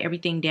rush and write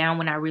everything down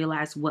when I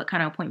realized what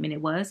kind of appointment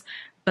it was.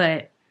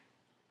 But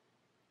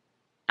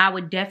I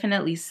would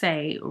definitely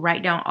say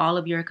write down all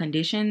of your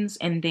conditions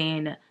and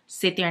then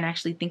sit there and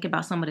actually think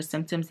about some of the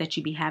symptoms that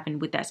you be having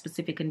with that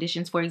specific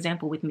conditions. For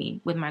example, with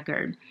me, with my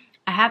GERD,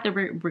 I have the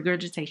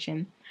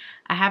regurgitation.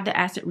 I have the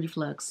acid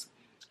reflux.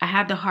 I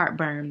have the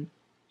heartburn.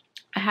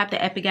 I have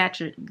the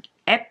epigastric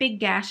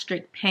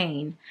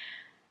pain.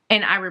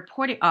 And I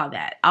reported all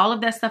that. All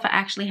of that stuff I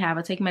actually have.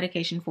 I take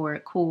medication for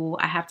it. Cool.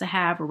 I have to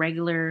have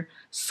regular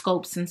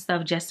scopes and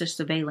stuff just for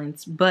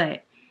surveillance.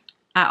 But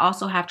I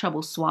also have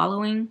trouble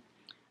swallowing.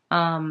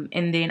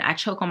 And then I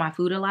choke on my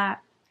food a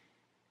lot.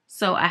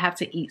 So I have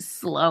to eat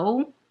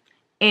slow.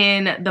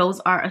 And those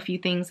are a few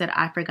things that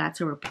I forgot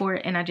to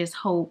report. And I just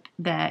hope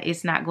that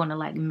it's not going to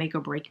like make or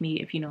break me,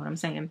 if you know what I'm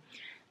saying.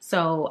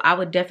 So I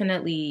would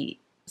definitely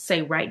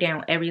say write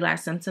down every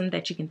last symptom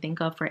that you can think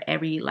of for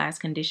every last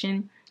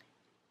condition.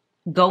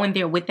 Go in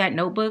there with that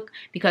notebook,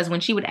 because when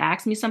she would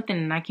ask me something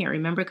and I can't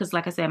remember, because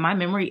like I said, my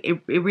memory,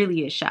 it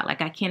really is shot.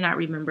 Like I cannot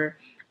remember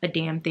a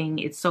damn thing.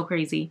 It's so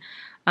crazy.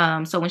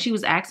 So when she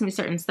was asking me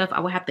certain stuff, I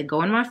would have to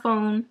go on my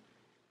phone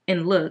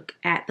and look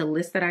at the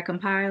list that I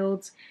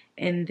compiled.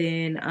 And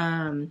then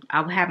I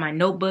would have my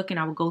notebook and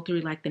I would go through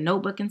like the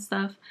notebook and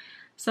stuff.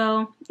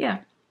 So yeah,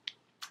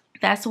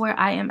 that's where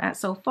I am at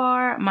so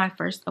far. My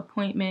first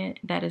appointment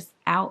that is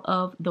out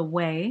of the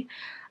way.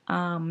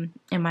 And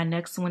my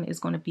next one is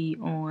going to be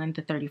on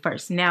the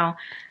 31st. Now,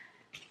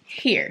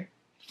 here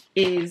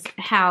is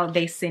how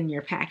they send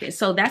your packet.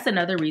 So that's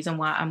another reason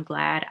why I'm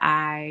glad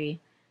I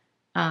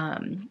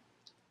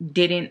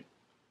didn't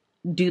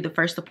do the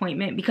first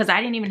appointment, because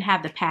I didn't even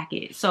have the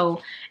packet.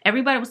 So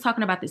everybody was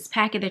talking about this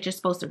packet that you're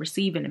supposed to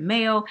receive in the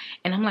mail.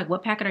 And I'm like,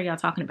 what packet are y'all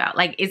talking about?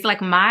 Like, it's like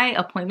my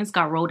appointments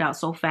got rolled out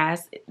so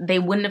fast, they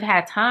wouldn't have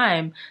had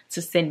time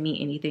to send me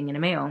anything in the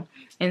mail.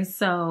 And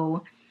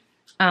so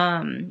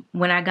when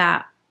I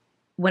got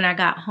home when I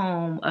got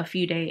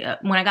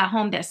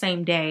home that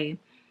same day,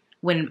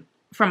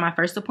 from my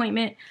first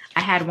appointment,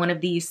 I had one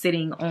of these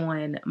sitting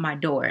on my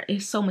door.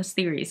 It's so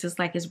mysterious. It's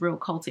like, it's real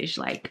cultish.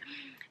 Like,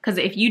 because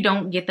if you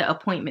don't get the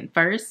appointment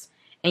first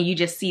and you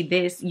just see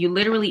this, you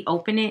literally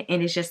open it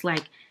and it's just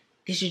like,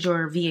 this is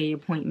your VA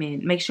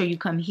appointment. Make sure you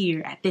come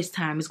here at this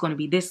time. It's going to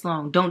be this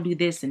long. Don't do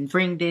this and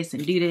bring this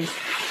and do this.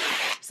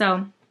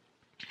 So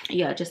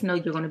yeah, just know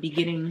you're going to be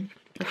getting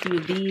a few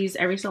of these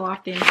every so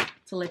often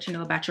to let you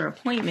know about your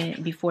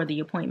appointment before the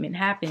appointment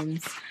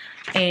happens.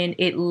 And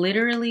it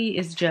literally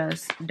is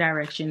just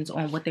directions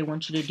on what they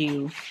want you to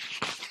do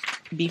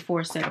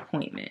before said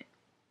appointment.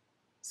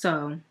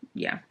 So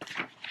yeah,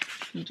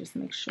 let me just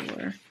make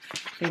sure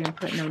they didn't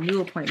put no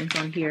new appointments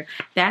on here.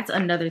 That's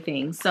another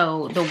thing.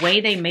 So the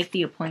way they make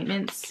the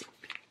appointments,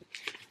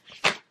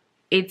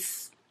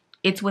 it's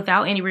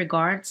without any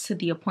regards to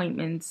the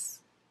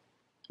appointments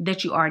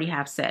that you already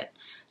have set.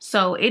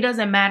 So it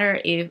doesn't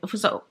matter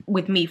so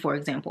with me, for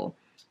example,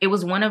 it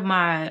was one of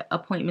my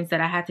appointments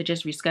that I had to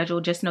just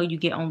reschedule. Just know you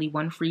get only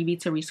one freebie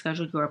to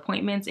reschedule your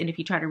appointments. And if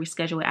you try to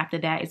reschedule it after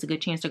that, it's a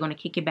good chance they're going to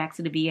kick it back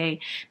to the VA. Then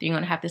you're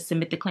going to have to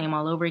submit the claim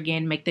all over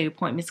again, make the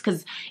appointments.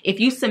 Because if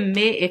you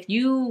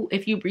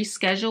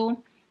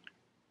reschedule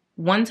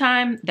one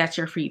time, that's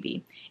your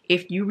freebie.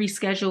 If you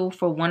reschedule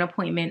for one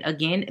appointment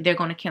again, they're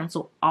going to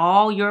cancel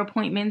all your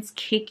appointments,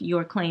 kick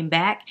your claim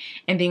back,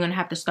 and then you're going to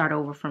have to start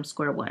over from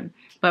square one.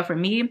 But for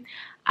me,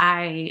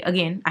 I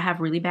have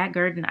really bad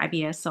GERD and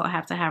IBS, so I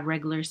have to have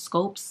regular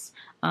scopes,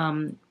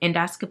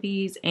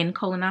 endoscopies, and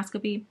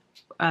colonoscopy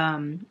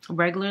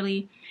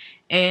regularly.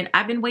 And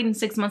I've been waiting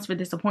 6 months for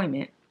this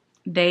appointment.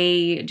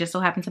 They just so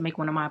happened to make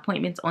one of my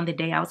appointments on the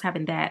day I was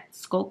having that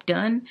scope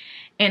done,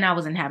 and I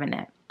wasn't having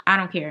that. I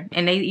don't care.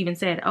 And they even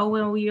said, oh,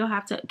 well, you'll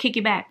have to kick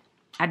it back.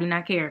 I do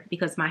not care,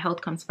 because my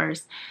health comes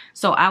first.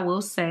 So I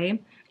will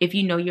say, if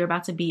you know you're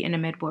about to be in a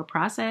med board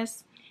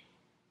process,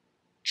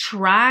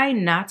 try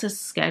not to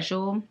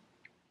schedule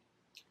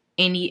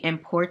any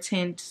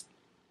important,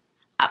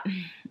 how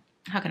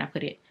can I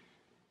put it?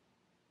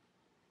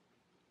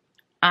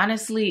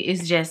 Honestly,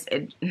 it's just,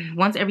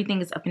 once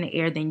everything is up in the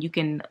air, then you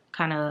can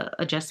kind of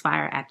adjust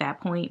fire at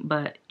that point.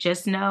 But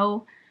just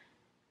know,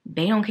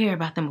 they don't care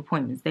about them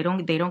appointments. They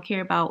don't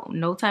care about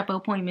no type of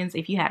appointments.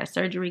 If you had a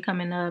surgery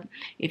coming up,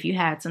 if you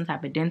had some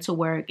type of dental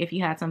work, if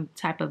you had some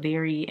type of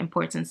very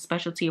important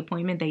specialty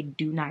appointment, they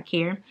do not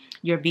care.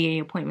 Your VA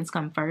appointments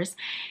come first.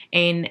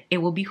 And it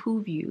will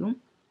behoove you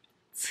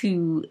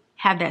to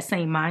have that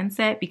same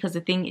mindset, because the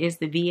thing is,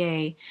 the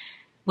VA,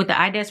 with the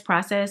IDES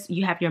process,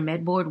 you have your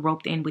med board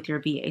roped in with your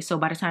VA. So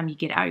by the time you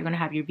get out, you're going to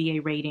have your VA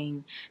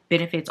rating,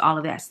 benefits, all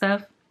of that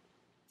stuff.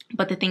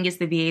 But the thing is,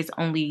 the VA is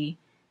only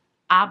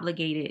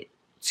obligated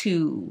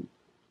to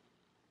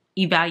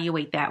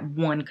evaluate that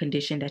one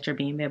condition that you're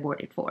being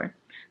medboarded for.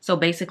 So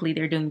basically,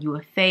 they're doing you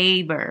a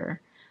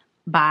favor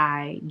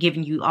by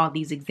giving you all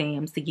these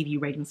exams to give you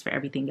ratings for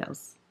everything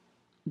else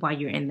while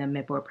you're in the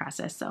medboard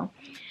process. So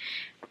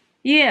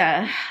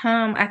yeah,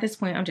 at this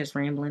point, I'm just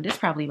rambling. This is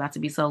probably about to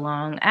be so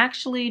long.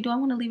 Actually, do I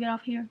want to leave it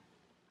off here?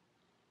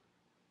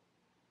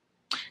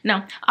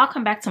 No, I'll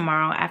come back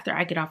tomorrow after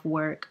I get off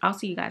work. I'll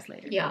see you guys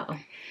later. Yeah.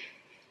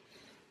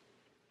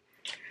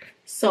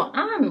 So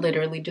I'm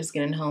literally just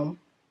getting home,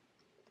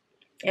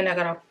 and I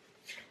got off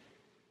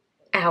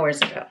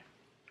hours ago.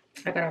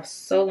 I got off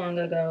so long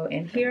ago,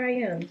 and here I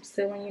am,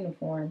 still in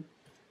uniform.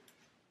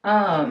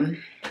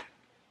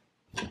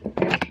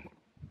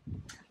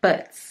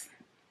 But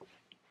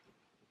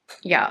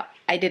y'all,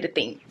 I did a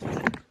thing.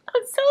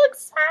 I'm so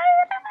excited.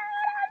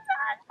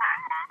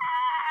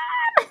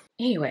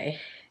 Anyway,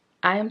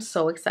 I am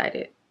so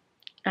excited.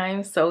 I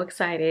am so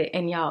excited,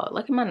 and y'all,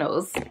 look at my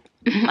nose.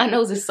 My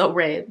nose is so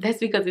red. That's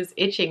because it's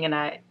itching and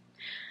I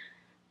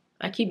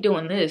keep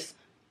doing this.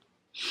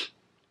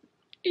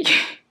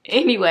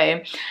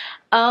 Anyway,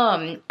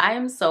 I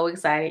am so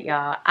excited,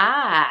 y'all.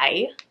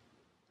 I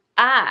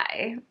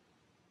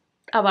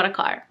bought a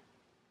car.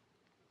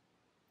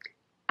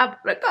 I bought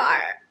a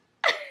car.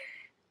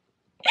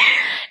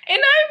 And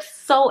I'm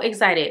so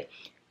excited,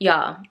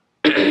 y'all.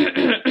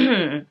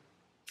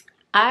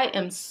 I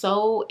am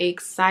so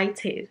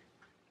excited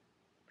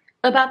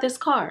about this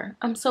car.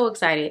 I'm so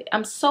excited.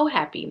 I'm so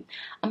happy.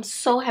 I'm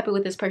so happy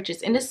with this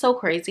purchase. And it's so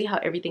crazy how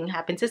everything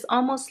happens. It's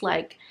almost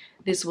like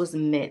this was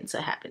meant to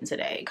happen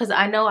today. Because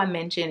I know I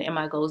mentioned in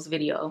my goals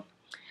video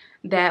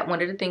that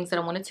one of the things that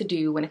I wanted to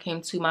do when it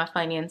came to my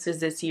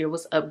finances this year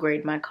was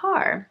upgrade my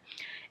car.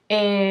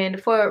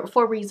 And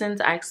for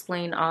reasons, I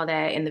explained all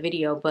that in the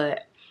video.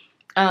 But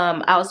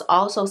I was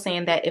also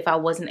saying that if I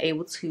wasn't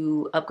able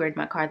to upgrade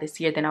my car this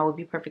year, then I would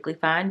be perfectly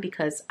fine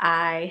because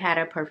I had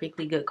a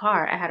perfectly good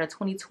car. I had a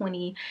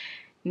 2020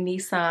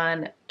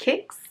 Nissan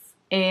Kicks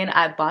and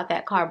I bought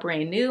that car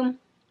brand new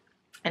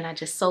and I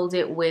just sold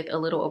it with a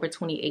little over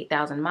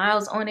 28,000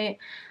 miles on it.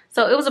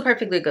 So it was a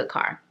perfectly good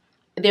car.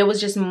 There was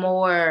just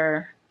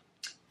more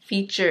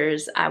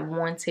features I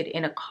wanted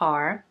in a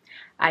car.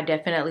 I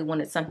definitely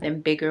wanted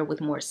something bigger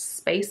with more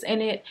space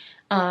in it.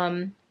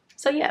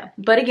 So yeah,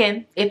 but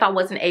again, if I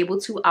wasn't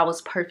able to, I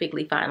was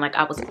perfectly fine. Like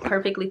I was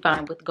perfectly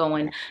fine with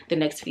going the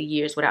next few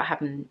years without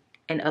having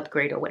an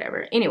upgrade or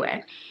whatever.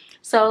 Anyway,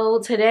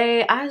 so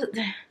today I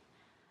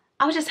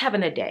was just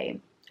having a day.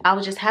 I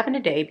was just having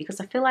a day because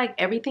I feel like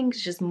everything's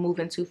just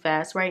moving too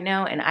fast right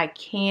now and I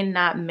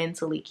cannot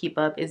mentally keep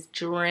up. It's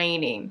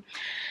draining.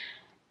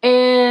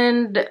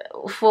 And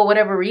for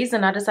whatever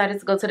reason, I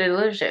decided to go to the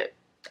dealership.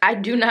 I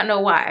do not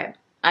know why.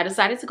 I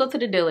decided to go to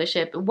the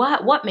dealership.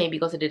 What made me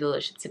go to the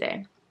dealership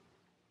today?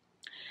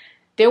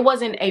 There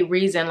wasn't a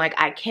reason. Like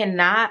I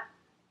cannot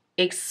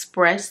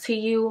express to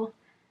you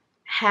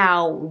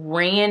how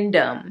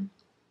random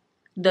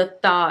the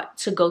thought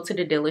to go to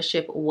the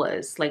dealership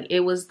was. Like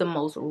it was the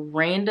most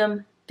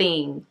random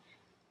thing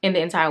in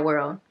the entire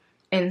world.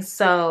 And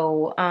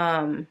so,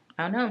 I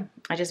don't know,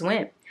 I just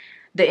went.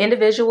 The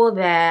individual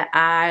that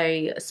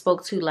I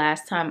spoke to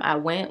last time I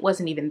went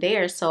wasn't even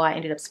there. So I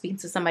ended up speaking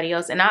to somebody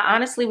else. And I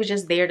honestly was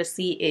just there to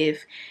see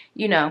if,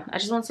 you know, I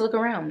just wanted to look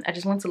around. I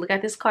just wanted to look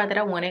at this car that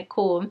I wanted.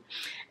 Cool.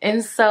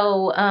 And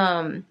so,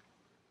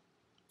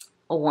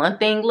 one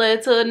thing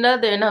led to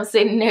another and I'm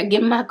sitting there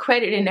getting my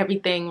credit and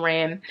everything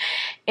ran.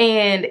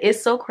 And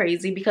it's so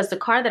crazy because the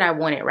car that I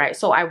wanted, right?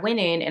 So I went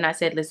in and I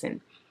said,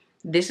 listen,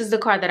 this is the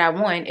car that I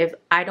want. If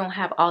I don't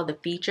have all the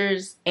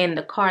features in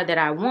the car that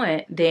I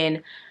want,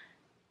 then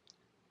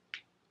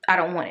I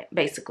don't want it,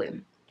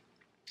 basically.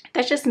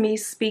 That's just me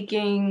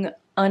speaking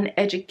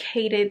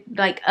uneducated,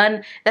 like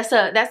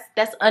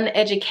that's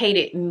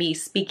uneducated me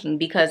speaking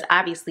because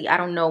obviously I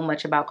don't know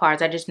much about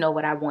cars. I just know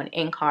what I want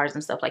in cars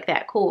and stuff like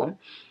that. Cool.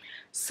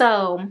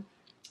 So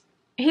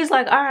he's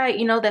like, all right,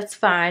 you know, that's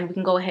fine. We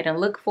can go ahead and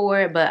look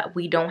for it, but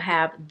we don't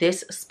have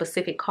this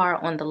specific car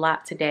on the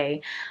lot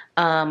today.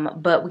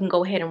 But we can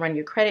go ahead and run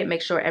your credit,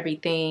 make sure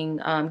everything,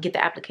 get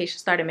the application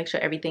started, make sure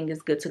everything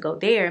is good to go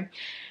there.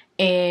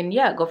 And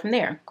yeah, go from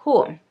there.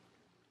 Cool.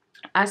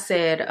 I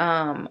said,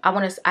 I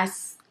want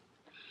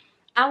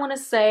to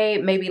say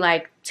maybe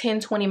like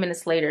 10-20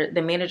 minutes later,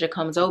 the manager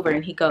comes over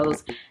and he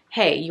goes,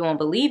 hey, you won't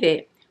believe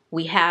it.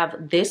 We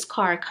have this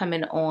car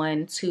coming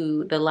on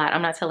to the lot.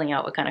 I'm not telling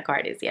y'all what kind of car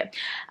it is yet.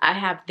 I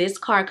have this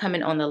car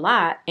coming on the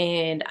lot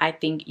and I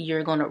think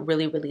you're going to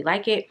really, really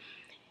like it.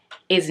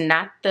 It's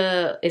not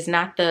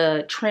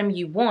the trim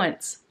you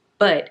want,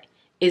 but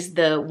is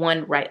the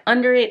one right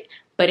under it,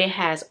 but it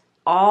has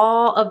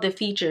all of the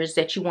features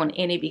that you want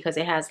in it because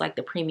it has like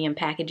the premium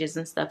packages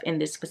and stuff in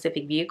this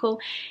specific vehicle.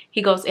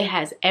 He goes, it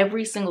has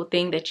every single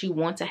thing that you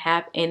want to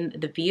have in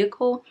the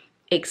vehicle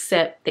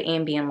except the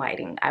ambient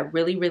lighting. I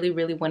really, really,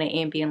 really wanted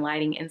ambient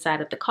lighting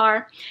inside of the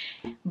car.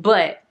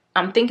 But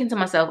I'm thinking to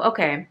myself,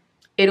 okay,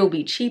 it'll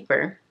be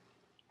cheaper.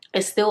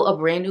 It's still a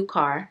brand new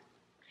car.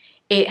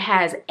 It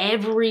has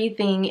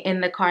everything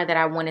in the car that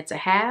I wanted to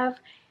have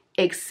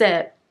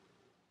except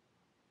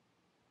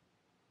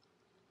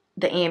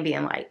the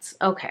ambient lights.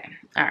 Okay,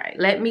 all right,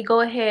 let me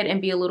go ahead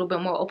and be a little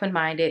bit more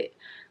open-minded.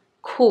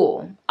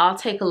 Cool, I'll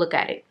take a look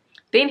at it.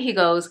 Then he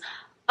goes,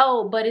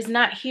 oh, but it's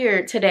not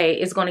here today.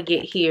 It's going to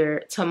get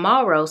here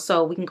tomorrow,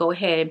 so we can go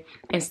ahead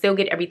and still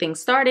get everything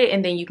started,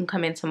 and then you can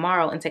come in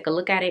tomorrow and take a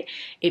look at it.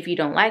 If you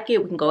don't like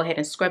it, we can go ahead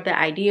and scrub that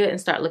idea and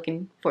start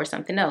looking for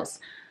something else.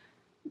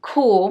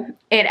 Cool.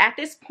 And at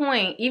this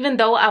point, even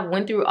though I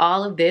went through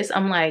all of this,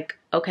 I'm like,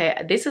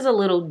 okay, this is a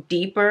little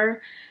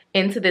deeper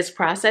into this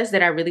process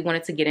that I really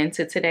wanted to get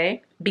into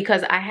today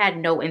because I had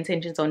no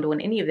intentions on doing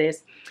any of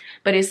this,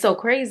 but it's so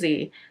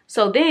crazy.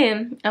 So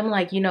then I'm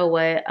like, you know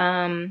what?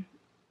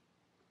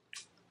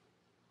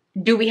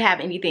 Do we have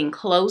anything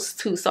close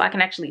to so I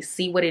can actually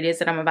see what it is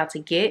that I'm about to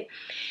get?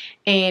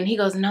 And he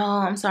goes, no,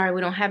 I'm sorry,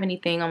 we don't have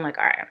anything. I'm like,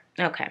 all right,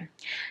 okay.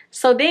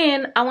 So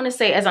then I want to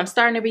say, as I'm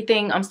starting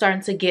everything, I'm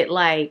starting to get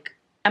like,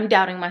 I'm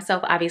doubting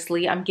myself,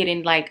 obviously. I'm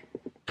getting like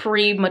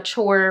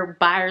premature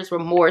buyer's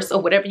remorse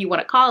or whatever you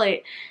want to call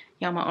it.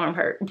 Y'all, my arm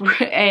hurt.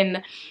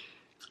 And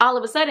all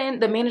of a sudden,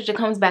 the manager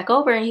comes back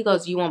over and he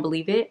goes, "You won't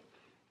believe it,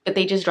 but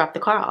they just dropped the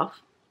car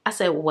off." I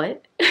said,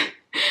 "What?"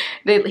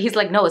 He's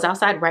like, "No, it's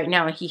outside right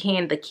now." And he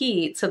handed the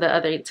key to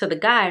the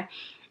guy.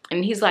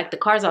 And he's like, "The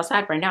car's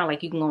outside right now.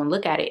 Like, you can go and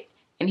look at it."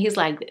 And he's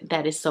like,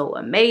 "That is so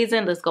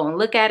amazing. Let's go and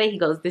look at it." He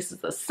goes, "This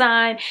is a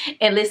sign."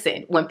 And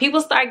listen, when people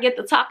start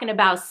talking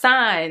about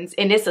signs,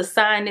 and it's a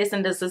sign, this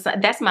and this is a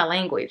sign, that's my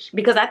language,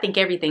 because I think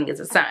everything is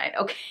a sign,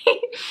 okay?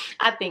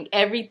 I think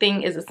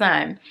everything is a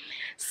sign.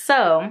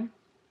 So,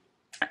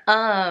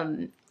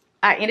 I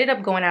ended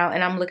up going out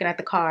and I'm looking at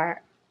the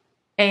car,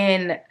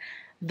 and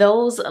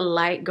those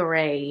light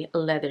gray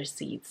leather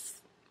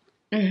seats,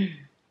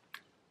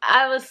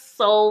 I was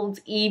sold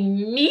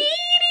immediately.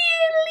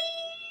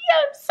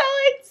 I'm so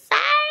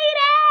excited.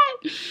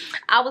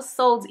 I was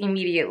sold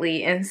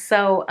immediately. And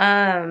so,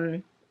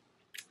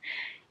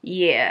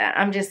 yeah,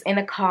 I'm just in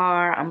a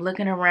car. I'm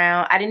looking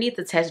around. I didn't need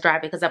to test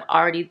drive it because I've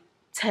already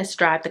test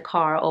drive the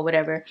car or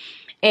whatever.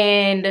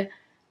 And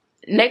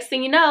next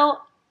thing you know,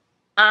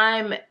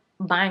 I'm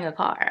buying a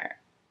car.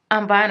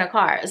 I'm buying a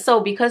car. So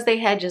because they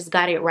had just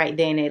got it right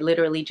then, it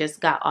literally just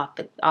got off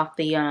the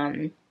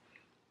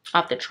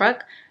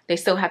truck. They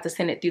still have to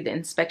send it through the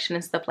inspection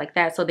and stuff like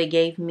that. So they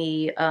gave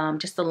me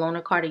just a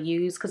loaner car to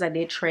use, because I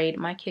did trade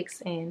my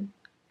kicks in.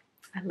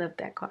 I love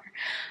that car.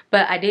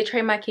 But I did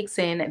trade my kicks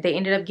in. They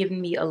ended up giving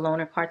me a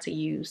loaner car to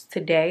use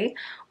today,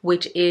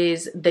 which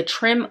is the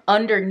trim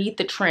underneath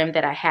the trim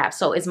that I have.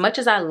 So as much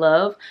as I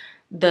love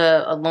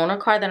the loaner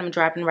car that I'm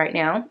driving right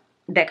now,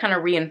 that kind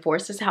of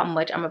reinforces how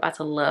much I'm about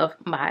to love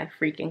my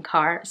freaking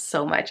car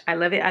so much. I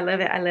love it. I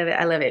love it. I love it.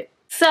 I love it.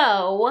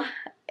 So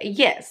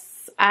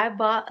yes, I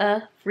bought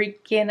a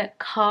freaking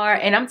car,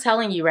 and I'm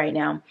telling you right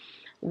now,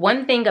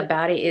 one thing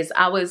about it is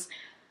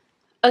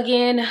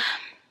again,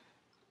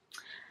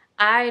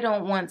 I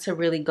don't want to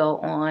really go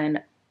on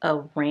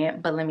a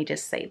rant, but let me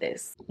just say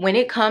this. When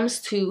it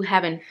comes to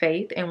having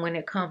faith, and when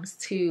it comes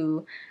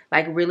to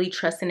like really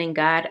trusting in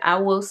God, I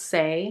will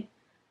say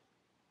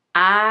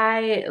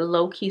I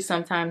low-key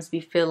sometimes be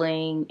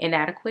feeling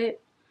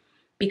inadequate,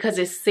 because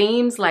it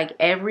seems like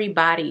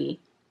everybody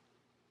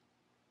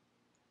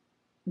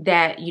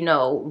that, you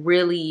know,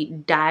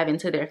 really dive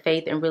into their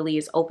faith and really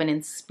is open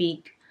and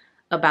speak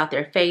about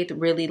their faith,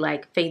 really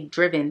like faith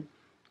driven,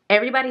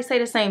 everybody say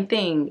the same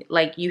thing.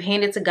 Like, you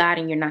hand it to God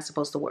and you're not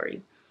supposed to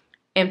worry.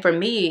 And for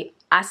me,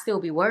 I still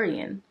be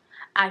worrying.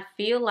 I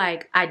feel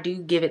like I do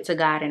give it to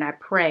God and I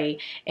pray,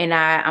 and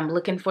I'm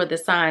looking for the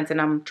signs, and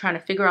I'm trying to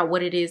figure out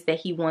what it is that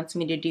he wants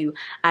me to do.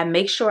 I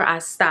make sure I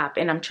stop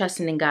and I'm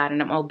trusting in God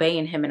and I'm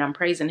obeying him and I'm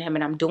praising him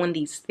and I'm doing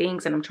these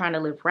things and I'm trying to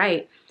live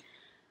right.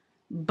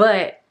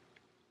 But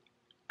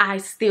I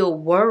still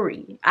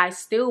worry. I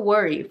still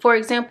worry. For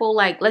example,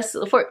 like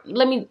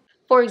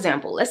for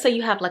example, let's say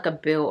you have like a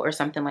bill or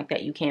something like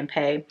that you can't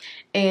pay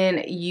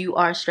and you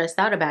are stressed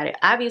out about it.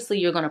 Obviously,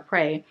 you're going to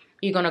pray.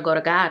 You're going to go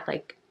to God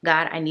like,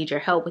 "God, I need your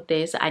help with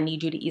this. I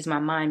need you to ease my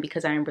mind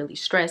because I am really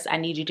stressed. I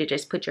need you to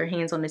just put your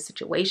hands on this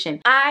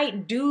situation." I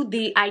do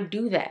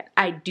that.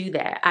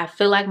 I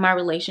feel like my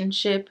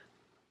relationship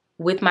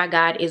with my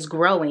God is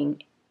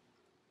growing,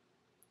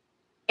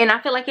 and I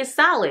feel like it's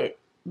solid,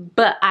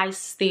 but I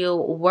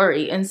still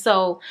worry. And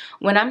so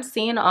when I'm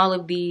seeing all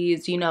of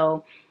these, you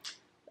know,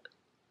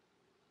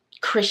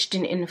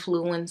 Christian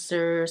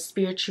influencers,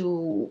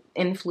 spiritual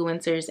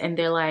influencers, and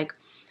they're like,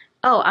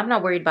 "Oh, I'm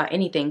not worried about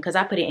anything because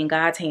I put it in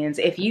God's hands."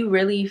 If you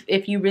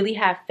really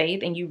have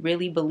faith and you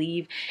really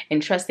believe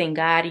and trust in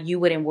God, you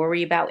wouldn't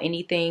worry about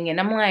anything. And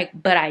I'm like,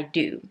 but I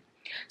do.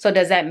 So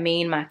does that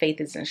mean my faith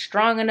isn't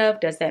strong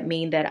enough? Does that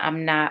mean that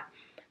I'm not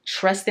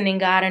trusting in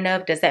God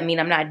enough? Does that mean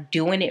I'm not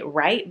doing it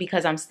right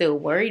because I'm still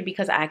worried?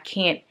 Because I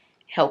can't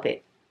help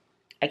it.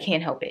 I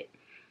can't help it.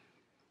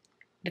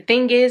 The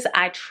thing is,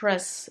 I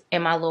trust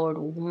in my Lord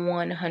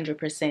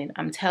 100%.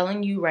 I'm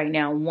telling you right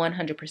now,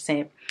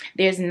 100%.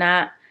 There's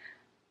not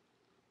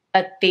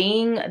a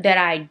thing that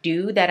I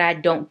do that I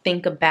don't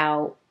think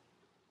about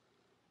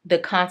the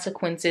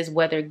consequences,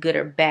 whether good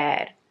or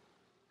bad,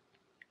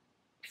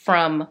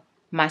 from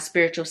my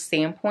spiritual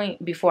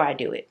standpoint before I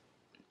do it.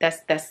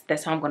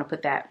 That's how I'm going to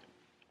put that.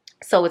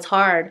 So it's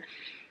hard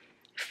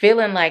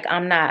feeling like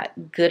I'm not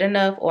good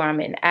enough or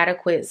I'm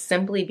inadequate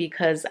simply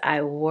because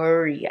I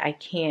worry. I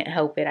can't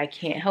help it. I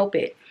can't help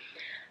it.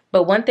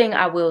 But one thing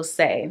I will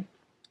say,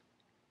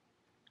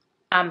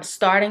 I'm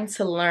starting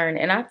to learn,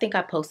 and I think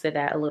I posted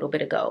that a little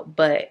bit ago,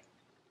 but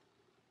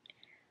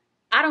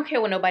I don't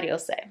care what nobody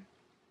else say.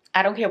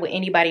 I don't care what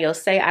anybody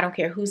else say. I don't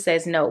care who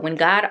says no. When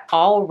God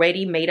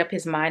already made up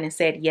his mind and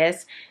said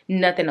yes,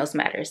 nothing else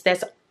matters.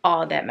 That's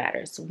all that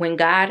matters. When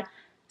God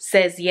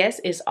says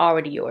yes, it's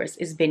already yours.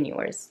 It's been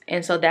yours.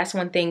 And so that's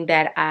one thing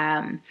that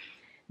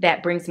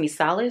that brings me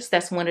solace.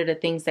 That's one of the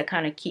things that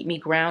kind of keep me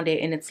grounded.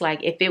 And it's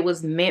like, if it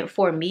was meant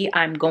for me,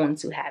 I'm going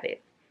to have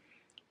it.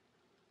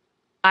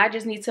 I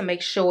just need to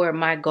make sure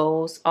my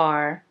goals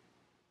are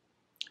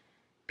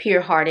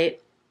pure-hearted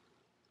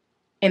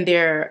and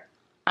they're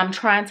I'm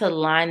trying to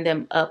line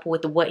them up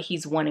with what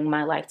he's wanting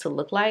my life to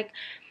look like,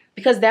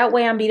 because that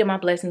way I'm meeting my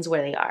blessings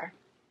where they are.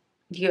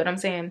 You get what I'm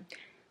saying?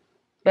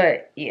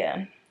 But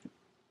yeah,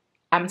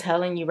 I'm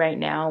telling you right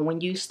now,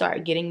 when you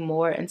start getting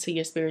more into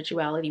your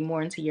spirituality,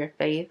 more into your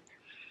faith,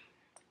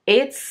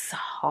 it's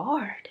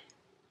hard.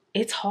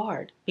 It's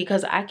hard,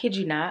 because I kid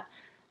you not,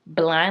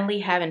 blindly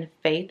having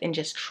faith and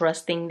just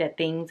trusting that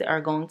things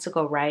are going to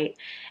go right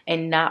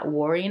and not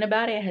worrying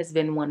about it has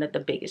been one of the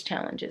biggest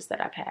challenges that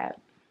I've had.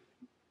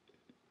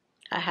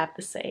 I have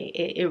to say,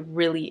 it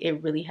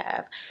really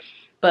have.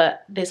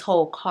 But this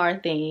whole car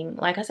thing,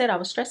 like I said, I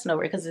was stressing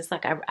over it because it's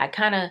like I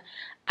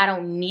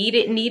don't need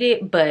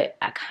it, but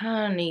I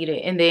kind of need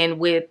it. And then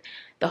with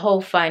the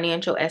whole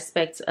financial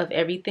aspects of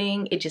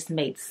everything, it just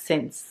made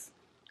sense.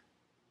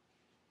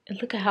 And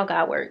look at how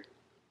God worked.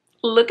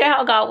 Look at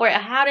how God worked.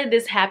 How did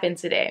this happen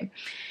today?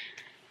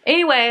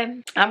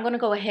 Anyway, I'm going to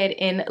go ahead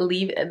and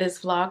leave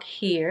this vlog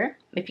here.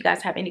 If you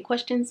guys have any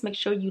questions, make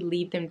sure you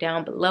leave them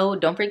down below.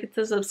 Don't forget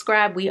to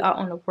subscribe. We are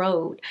on the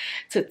road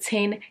to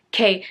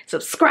 10K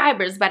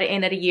subscribers by the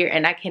end of the year,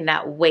 and I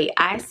cannot wait.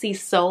 I see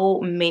so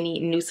many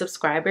new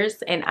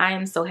subscribers, and I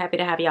am so happy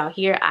to have y'all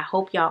here. I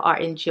hope y'all are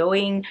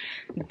enjoying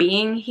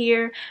being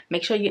here.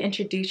 Make sure you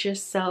introduce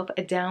yourself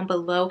down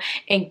below,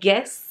 and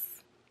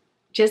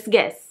just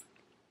guess.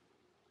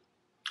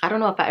 I don't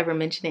know if I ever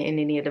mentioned it in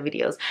any of the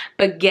videos,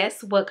 but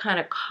guess what kind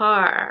of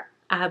car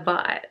I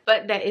bought.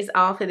 But that is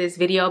all for this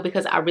video,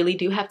 because I really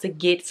do have to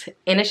get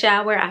in a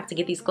shower. I have to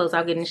get these clothes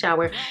out, get in the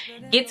shower,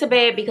 get to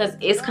bed, because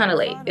it's kind of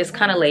late. It's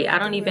kind of late. I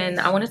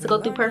wanted to go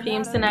through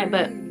perfumes tonight,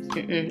 but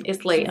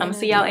it's late. I'm gonna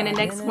see y'all in the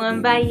next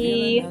one. Bye.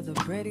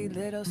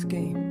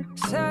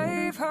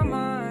 Save her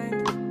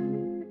mind.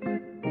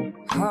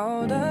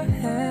 Hold her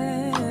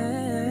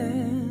hand.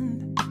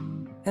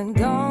 And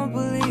don't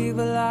believe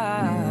a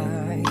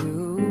lie.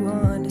 You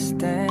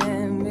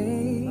understand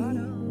me.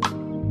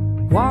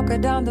 Walk her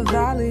down the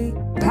valley.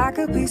 Pack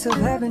a piece of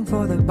heaven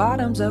for the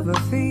bottoms of her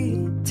feet.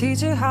 Teach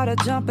her how to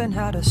jump and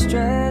how to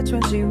stretch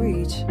when she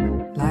reach,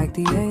 like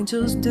the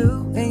angels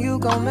do. And you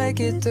gon' make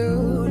it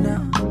through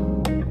now.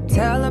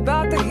 Tell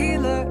about the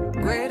healer.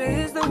 Greater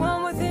is the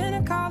one within.